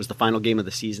saying? It was the final game of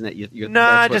the season that you.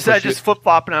 I just flip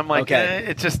flop, and I'm like, okay.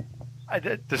 It's just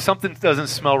there's something that doesn't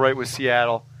smell right with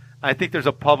Seattle. I think they're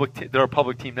a public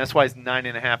team. That's why it's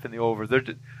 9.5 in the over.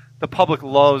 The public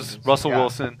loves Russell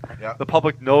Wilson. Yeah. The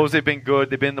public knows they've been good.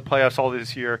 They've been in the playoffs all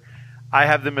this year. I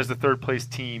have them as the third place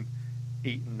team,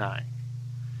 8 and 9.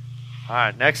 All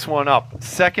right, next one up.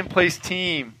 Second place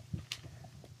team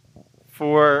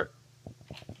for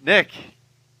Nick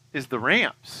is the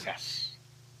Rams. Yes.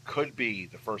 Could be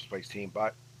the first place team,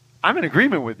 but I'm in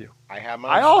agreement with you.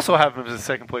 I also have them as the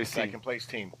second place team. second place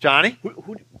team. Johnny?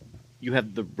 Who you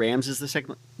have the Rams as the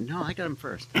second? No, I got them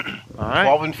first. All right.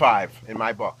 12 and 5 in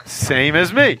my book. Same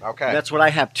as me. Okay. That's what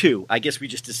I have too. I guess we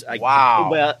just. Wow.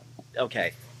 Well,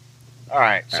 okay. All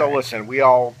right. So listen, we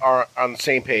all are on the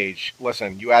same page.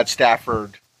 Listen, you add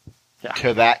Stafford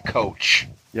to that coach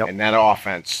and that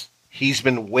offense. He's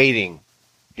been waiting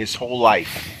his whole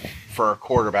life for a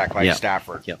quarterback like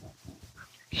Stafford. Yep.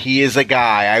 He is a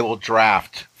guy I will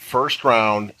draft first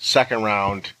round, second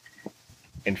round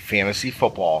in fantasy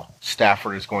football.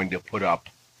 Stafford is going to put up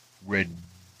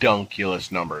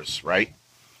ridiculous numbers, right?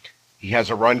 He has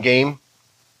a run game.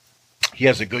 He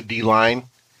has a good D-line.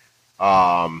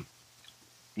 That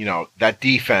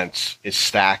defense is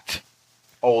stacked.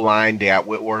 O-line. They got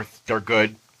Whitworth. They're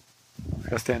good.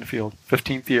 Got to stay in the field.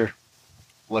 15th year.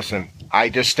 Listen, I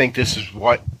just think this is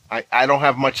what I don't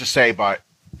have much to say, but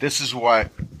this is what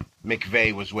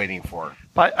McVay was waiting for.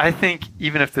 But I think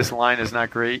even if this line is not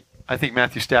great, I think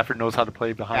Matthew Stafford knows how to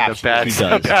play behind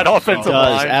Absolutely. a bad offensive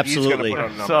line. Absolutely. He's gonna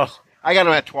put on So numbers. I got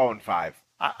him at 12-5.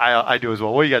 I do as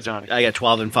well. What do you got, Johnny? I got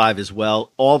 12-5 as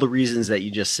well. All the reasons that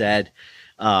you just said.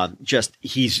 Just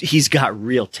he's got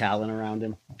real talent around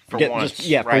him For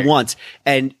once.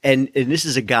 And this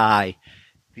is a guy.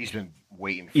 He's been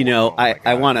waiting for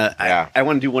I want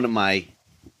to do one of my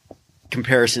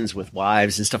comparisons with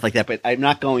wives and stuff like that, but I'm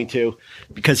not going to,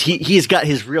 because he's got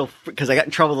his real, because I got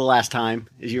in trouble the last time,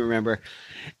 as you remember,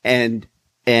 and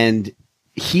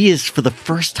he is, for the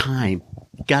first time,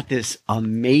 got this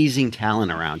amazing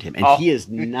talent around him, and he is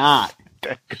not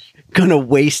gonna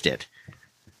waste it.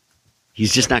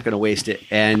 He's just not gonna waste it.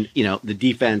 And the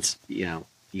defense, you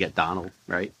got Donald,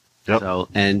 right? Yep. So,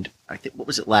 and I think, what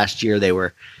was it last year? They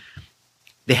were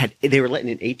letting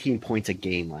in 18 points a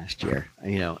game last year.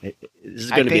 This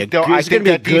is going to be a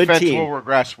good defense team. will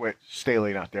regress with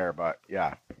Staley not there, but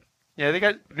yeah. Yeah, they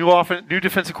got new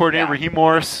defensive coordinator, Raheem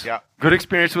Morris. Yeah. Good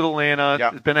experience with Atlanta.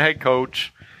 Yeah. Has been a head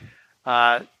coach.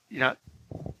 They're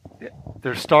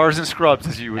stars and scrubs,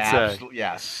 as you would say.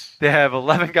 Yes. They have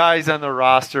 11 guys on the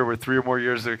roster with 3 or more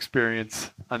years of experience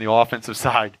on the offensive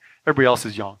side. Everybody else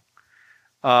is young.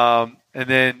 And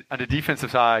then on the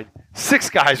defensive side, 6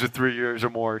 guys with 3 years or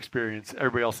more experience.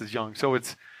 Everybody else is young. So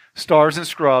it's stars and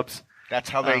scrubs. That's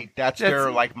how that's their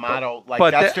motto.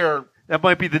 That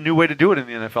might be the new way to do it in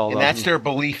the NFL. And that's their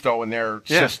belief, though, in their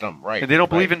system, right? And they don't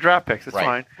believe in draft picks. That's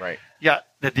fine. Right. Yeah,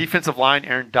 the defensive line,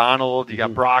 Aaron Donald. You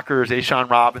got Brockers, Ashawn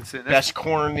Robinson. Best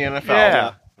corner in the NFL.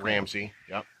 Yeah. Ramsey.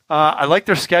 Yep. I like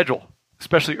their schedule,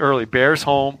 especially early. Bears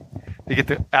home. They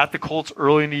get at the Colts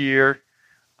early in the year.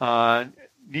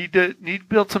 Need to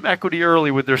build some equity early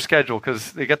with their schedule,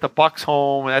 because they get the Bucks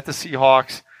home and at the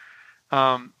Seahawks.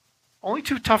 Only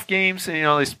 2 tough games,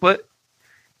 and they split.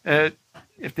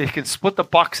 If they can split the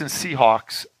Bucks and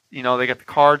Seahawks, they got the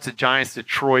Cards, the Giants,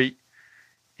 Detroit.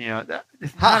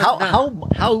 How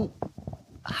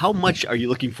much are you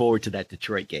looking forward to that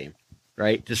Detroit game?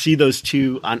 Right, to see those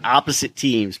two on opposite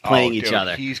teams playing each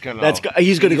other. He's gonna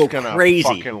go crazy.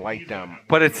 Fucking light them.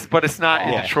 But it's not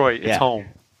in Detroit. It's home.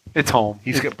 It's home.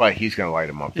 He's gonna light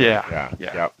them up. Yeah.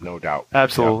 Yep, no doubt.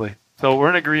 Absolutely. Yep. So we're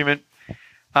in agreement.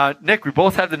 Nick, we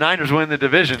both have the Niners win the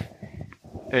division.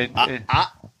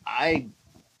 I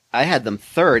had them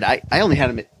third. I only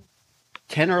had them at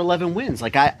 10 or 11 wins.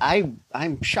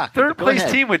 I'm shocked. Third place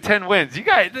team with 10 wins. You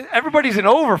guys, everybody's an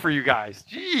over for you guys.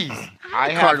 Jeez.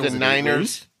 I have the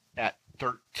Niners at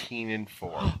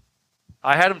 13-4.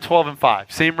 I had them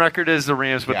 12-5. Same record as the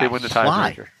Rams, but they win the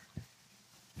tiebreaker.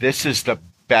 This is the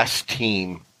best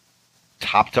team,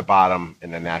 top to bottom,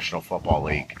 in the National Football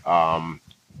League. I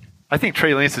think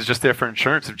Trey Lance is just there for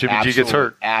insurance if Jimmy G gets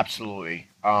hurt. Absolutely.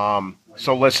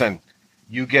 So listen,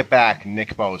 you get back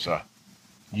Nick Bosa.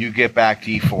 You get back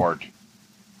D Ford.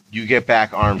 You get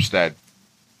back Armstead.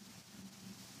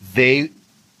 The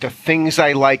things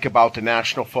I like about the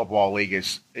National Football League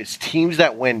is teams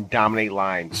that win dominate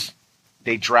lines.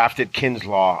 They drafted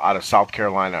Kinslaw out of South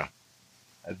Carolina.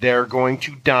 They're going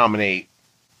to dominate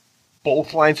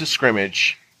both lines of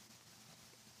scrimmage.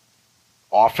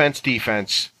 Offense,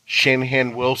 defense.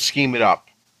 Shanahan will scheme it up.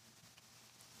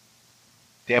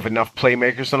 They have enough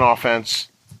playmakers on offense.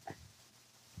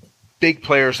 Big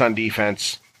players on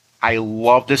defense. I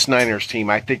love this Niners team.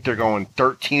 I think they're going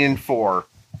 13-4.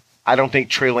 I don't think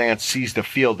Trey Lance sees the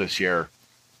field this year.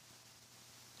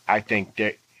 I think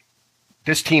that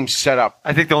this team's set up.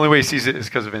 I think the only way he sees it is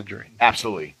because of injury.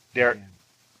 Absolutely.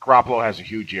 Garoppolo has a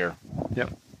huge year.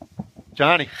 Yep.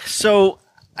 Johnny. So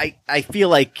I feel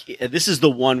like this is the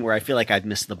one where I feel like I've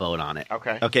missed the boat on it.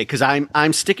 Okay, because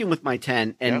I'm sticking with my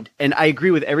 10, and I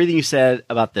agree with everything you said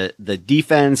about the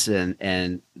defense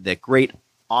and the great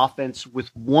offense,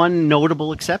 with one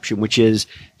notable exception, which is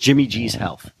Jimmy G's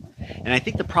health. And I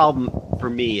think the problem for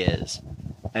me is,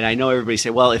 and I know everybody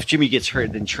say, well, if Jimmy gets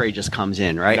hurt, then Trey just comes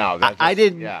in, right? No, I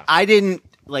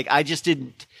just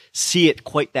didn't see it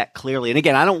quite that clearly. And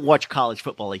again, I don't watch college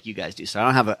football like you guys do, so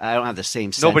I don't have the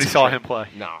same sense. Nobody saw him play.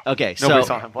 No. Okay, nobody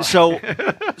saw him play.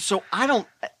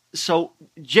 So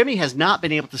Jimmy has not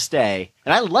been able to stay,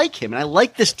 and I like him, and I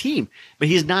like this team, but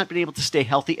he's not been able to stay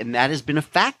healthy, and that has been a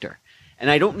factor. And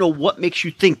I don't know what makes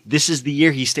you think this is the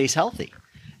year he stays healthy.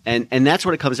 And that's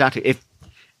what it comes down to.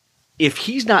 If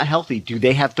he's not healthy, do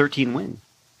they have 13 wins?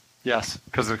 Yes,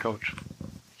 because of the coach.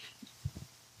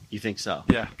 You think so?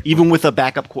 Yeah. Even with a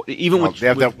backup, they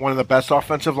have one of the best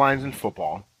offensive lines in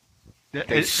football.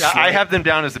 I have them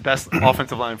down as the best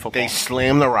offensive line in football. They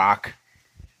slam the rock,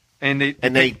 and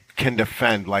they can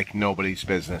defend like nobody's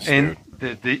business. And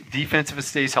dude. the defense, if it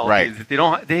stays healthy, Right.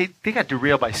 they got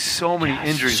derailed by so many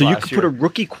injuries. So you last could year. put a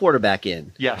rookie quarterback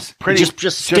in. Yes,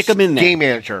 Just stick him in there. Game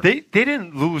manager. They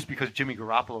didn't lose because Jimmy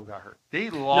Garoppolo got hurt. They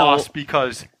lost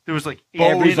because there was like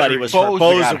Everybody was hurt.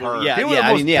 Bosa got hurt. Yeah, they were the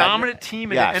most dominant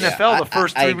team in the Yes. NFL the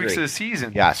first I 3 agree. weeks of the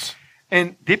season. Yes.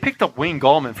 And they picked up Wayne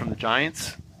Gallman from the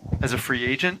Giants as a free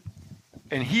agent,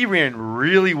 and he ran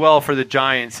really well for the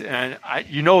Giants. And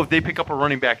if they pick up a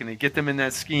running back and they get them in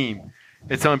that scheme,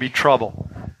 it's going to be trouble.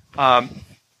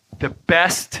 The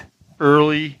best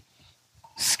early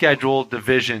schedule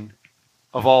division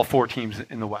of all 4 teams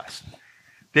in the West.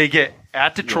 They get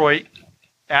at Detroit,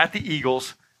 at the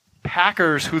Eagles,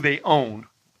 Packers, who they own,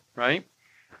 right?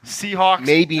 Seahawks.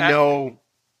 Maybe no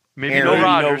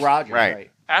Rodgers. Right.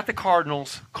 At the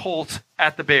Cardinals, Colts,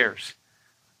 at the Bears.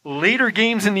 Later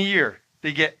games in the year,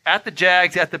 they get at the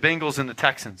Jags, at the Bengals, and the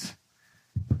Texans.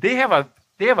 They have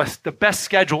the best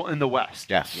schedule in the West.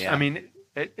 Yes. I mean,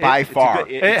 by far.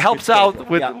 It helps out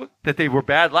with that they were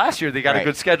bad last year. They got a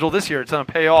good schedule this year. It's going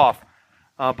to pay off.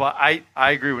 But I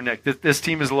agree with Nick. This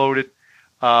team is loaded.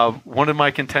 One of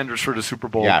my contenders for the Super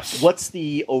Bowl. Yes. What's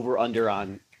the over-under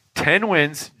on? 10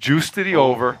 wins, juice to the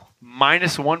over,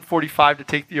 minus 145 to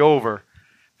take the over.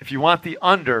 If you want the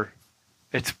under,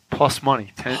 it's plus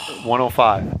money,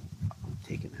 105. I'm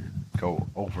taking that. Go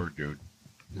over, dude.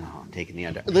 No, I'm taking the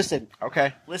under. Listen.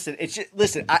 Okay. Listen.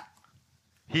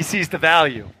 He sees the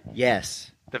value.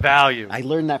 Yes. The value. I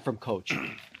learned that from Coach.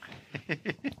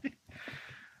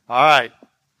 All right.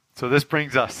 So this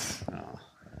brings us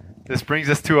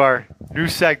to our new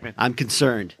segment. I'm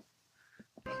concerned.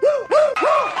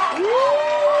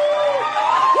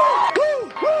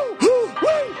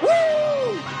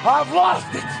 I've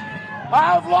lost it.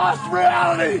 I've lost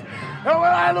reality. And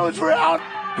when I lose reality,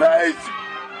 pays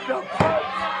the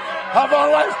price of a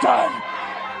lifetime.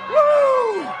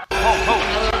 Woo!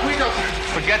 We don't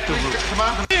forget the roots. Come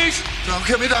on. Please. Don't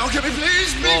kill me,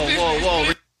 please.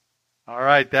 Whoa. All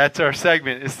right, that's our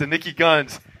segment. It's the Nicky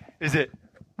Guns. Is it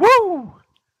woo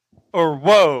or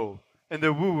whoa? And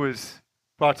the woo was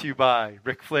brought to you by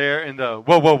Ric Flair, and the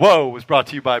whoa was brought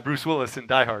to you by Bruce Willis and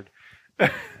Die Hard.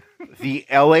 The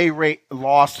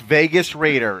Las Vegas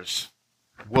Raiders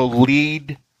will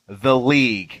lead the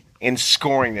league in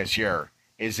scoring this year.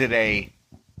 Is it a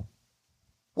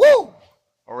woo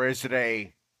or is it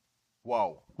a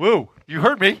whoa? Woo. You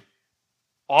heard me.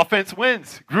 Offense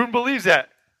wins. Gruden believes that.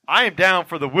 I am down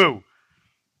for the woo.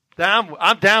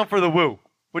 I'm down for the woo.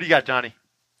 What do you got, Johnny?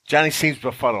 Johnny seems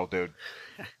befuddled, dude.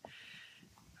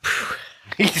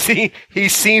 He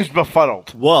seems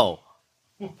befuddled. Whoa.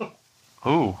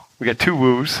 Ooh, we got 2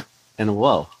 woos And a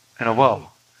whoa. and a whoa.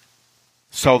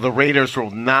 So the Raiders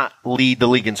will not lead the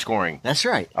league in scoring. That's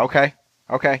right. Okay.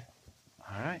 All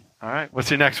right. What's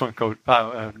your next one, Coach?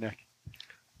 Nick.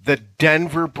 The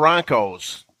Denver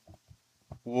Broncos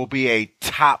will be a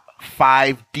top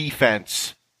 5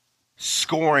 defense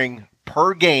scoring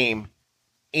per game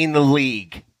in the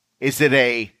league. Is it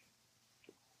a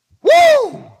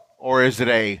woo or is it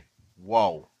a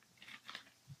whoa?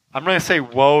 I'm going to say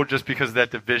whoa just because of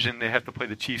that division. They have to play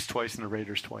the Chiefs twice and the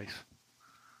Raiders twice.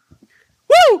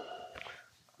 Woo!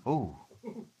 Ooh.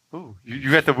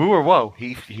 You got the woo or whoa?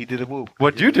 He did a woo.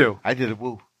 What'd you do? I did a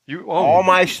woo. Oh,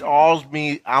 All's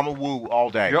me. I'm a woo all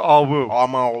day. You're all woo.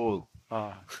 I'm all woo.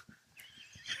 All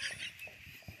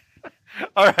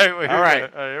right.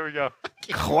 Here we go.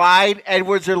 Clyde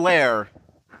Edwards-Helaire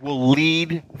will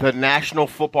lead the National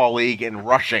Football League in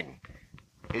rushing.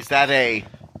 Is that a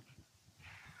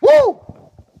woo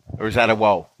or is that a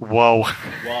whoa? Whoa.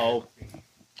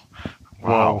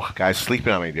 Wow, guys,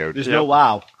 sleeping on me, dude. There's no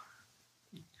wow.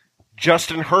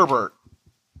 Justin Herbert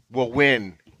will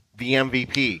win the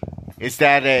MVP. Is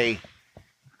that a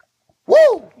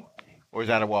woo or is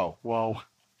that a whoa? Whoa.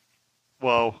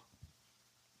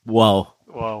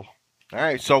 All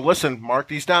right, so listen, mark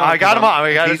these down. I got them on.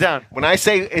 I got it down. When I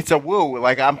say it's a woo,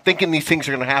 like I'm thinking these things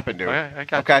are going to happen, dude.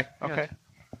 Okay.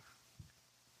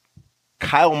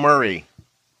 Kyle Murray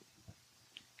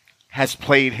has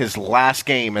played his last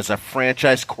game as a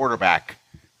franchise quarterback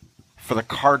for the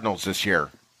Cardinals this year.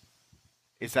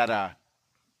 Is that a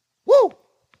woo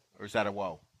or is that a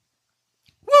whoa?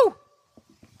 Woo!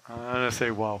 I'm going to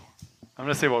say whoa.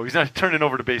 He's not turning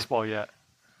over to baseball yet.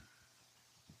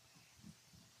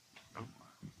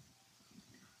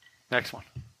 Next one.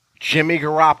 Jimmy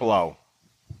Garoppolo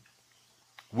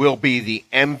will be the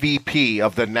MVP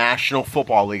of the National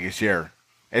Football League this year.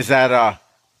 Is that a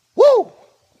woo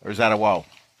or is that a whoa?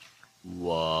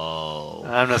 Whoa.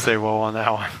 I'm going to say whoa on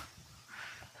that one.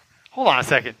 Hold on a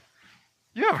second.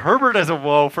 You have Herbert as a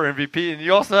whoa for MVP, and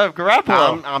you also have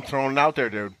Garoppolo. I'm throwing it out there,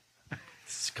 dude.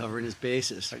 He's covering his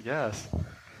bases. I guess.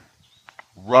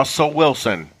 Russell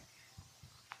Wilson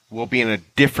will be in a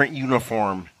different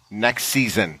uniform next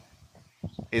season.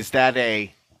 Is that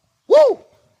a woo?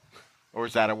 Or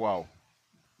is that a whoa?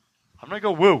 I'm going to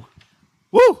go woo.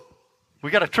 Woo! We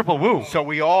got a triple woo. So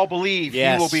we all believe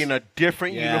Yes. he will be in a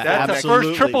different Yeah, uniform. That's absolutely.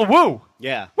 the first triple woo.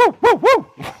 Yeah. Woo, woo,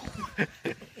 woo.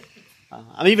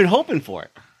 I'm even hoping for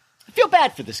it. I feel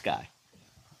bad for this guy.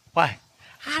 Why?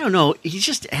 I don't know. I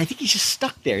think he's just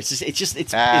stuck there. It's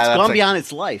that's gone like- beyond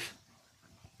its life.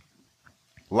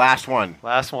 Last one.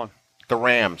 Last one. The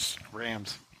Rams.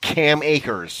 Rams. Cam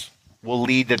Akers will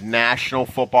lead the National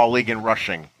Football League in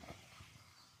rushing.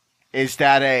 Is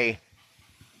that a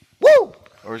woo?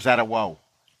 Or is that a whoa?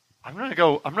 I'm gonna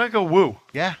go woo.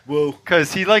 Yeah. Woo.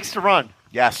 Because he likes to run.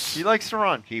 Yes. He likes to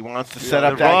run. He wants to set The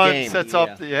up that run game. sets Yeah.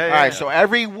 up the All right, so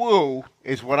every woo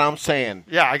is what I'm saying.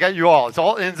 Yeah, I got you all. It's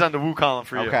all ends on the woo column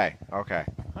for you. Okay. All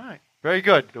right. Very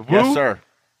good. The woo Yes, sir.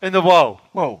 and the whoa.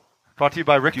 Whoa. Brought to you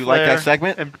by Ric Do you like Flair that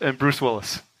segment? and Bruce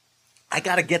Willis. I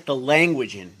got to get the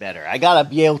language in better. I got to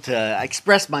be able to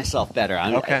express myself better.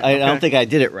 Okay, I don't okay. think I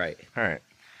did it right. All right.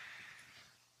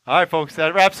 All right, folks,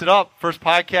 that wraps it up. First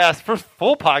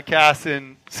full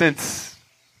podcast since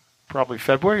probably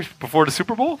February, before the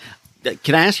Super Bowl.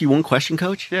 Can I ask you one question,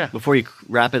 Coach? Yeah. Before you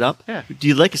wrap it up? Yeah. Do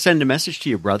you like to send a message to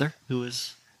your brother who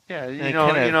is... Yeah, you And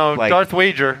know, kinda like- Darth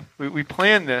Wager. We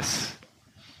planned this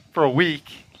for a week.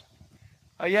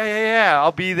 Yeah.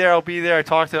 I'll be there. I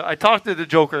talked to the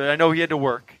Joker. I know he had to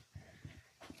work.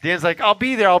 Dan's like, I'll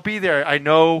be there. I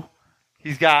know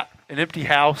he's got an empty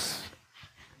house.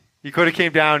 He could have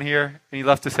came down here and he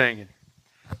left us hanging.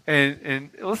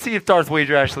 And let's see if Darth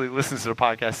Wager actually listens to the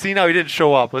podcast. See, now he didn't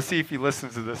show up. Let's see if he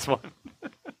listens to this one.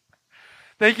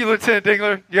 Thank you, Lieutenant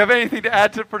Dingler. Do you have anything to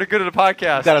add for the good of the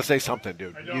podcast? Got to say something,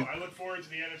 dude. I don't. I look forward to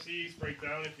the NFC East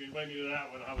breakdown. If you invite me to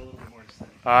that one, I'll have a little bit more to say.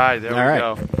 All right, there All we right.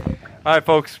 go. All right,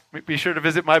 folks, be sure to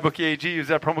visit MyBookieAG. Use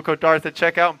that promo code DARTH at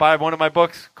checkout and buy one of my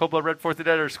books, Cold Blood Red, Fourth of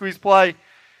Dead, or Squeeze Play.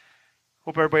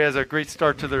 Hope everybody has a great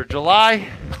start to their July.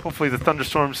 Hopefully the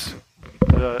thunderstorms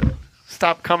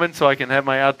stop coming so I can have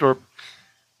my outdoor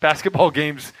basketball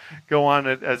games go on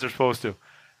as they're supposed to.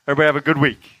 Everybody have a good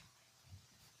week.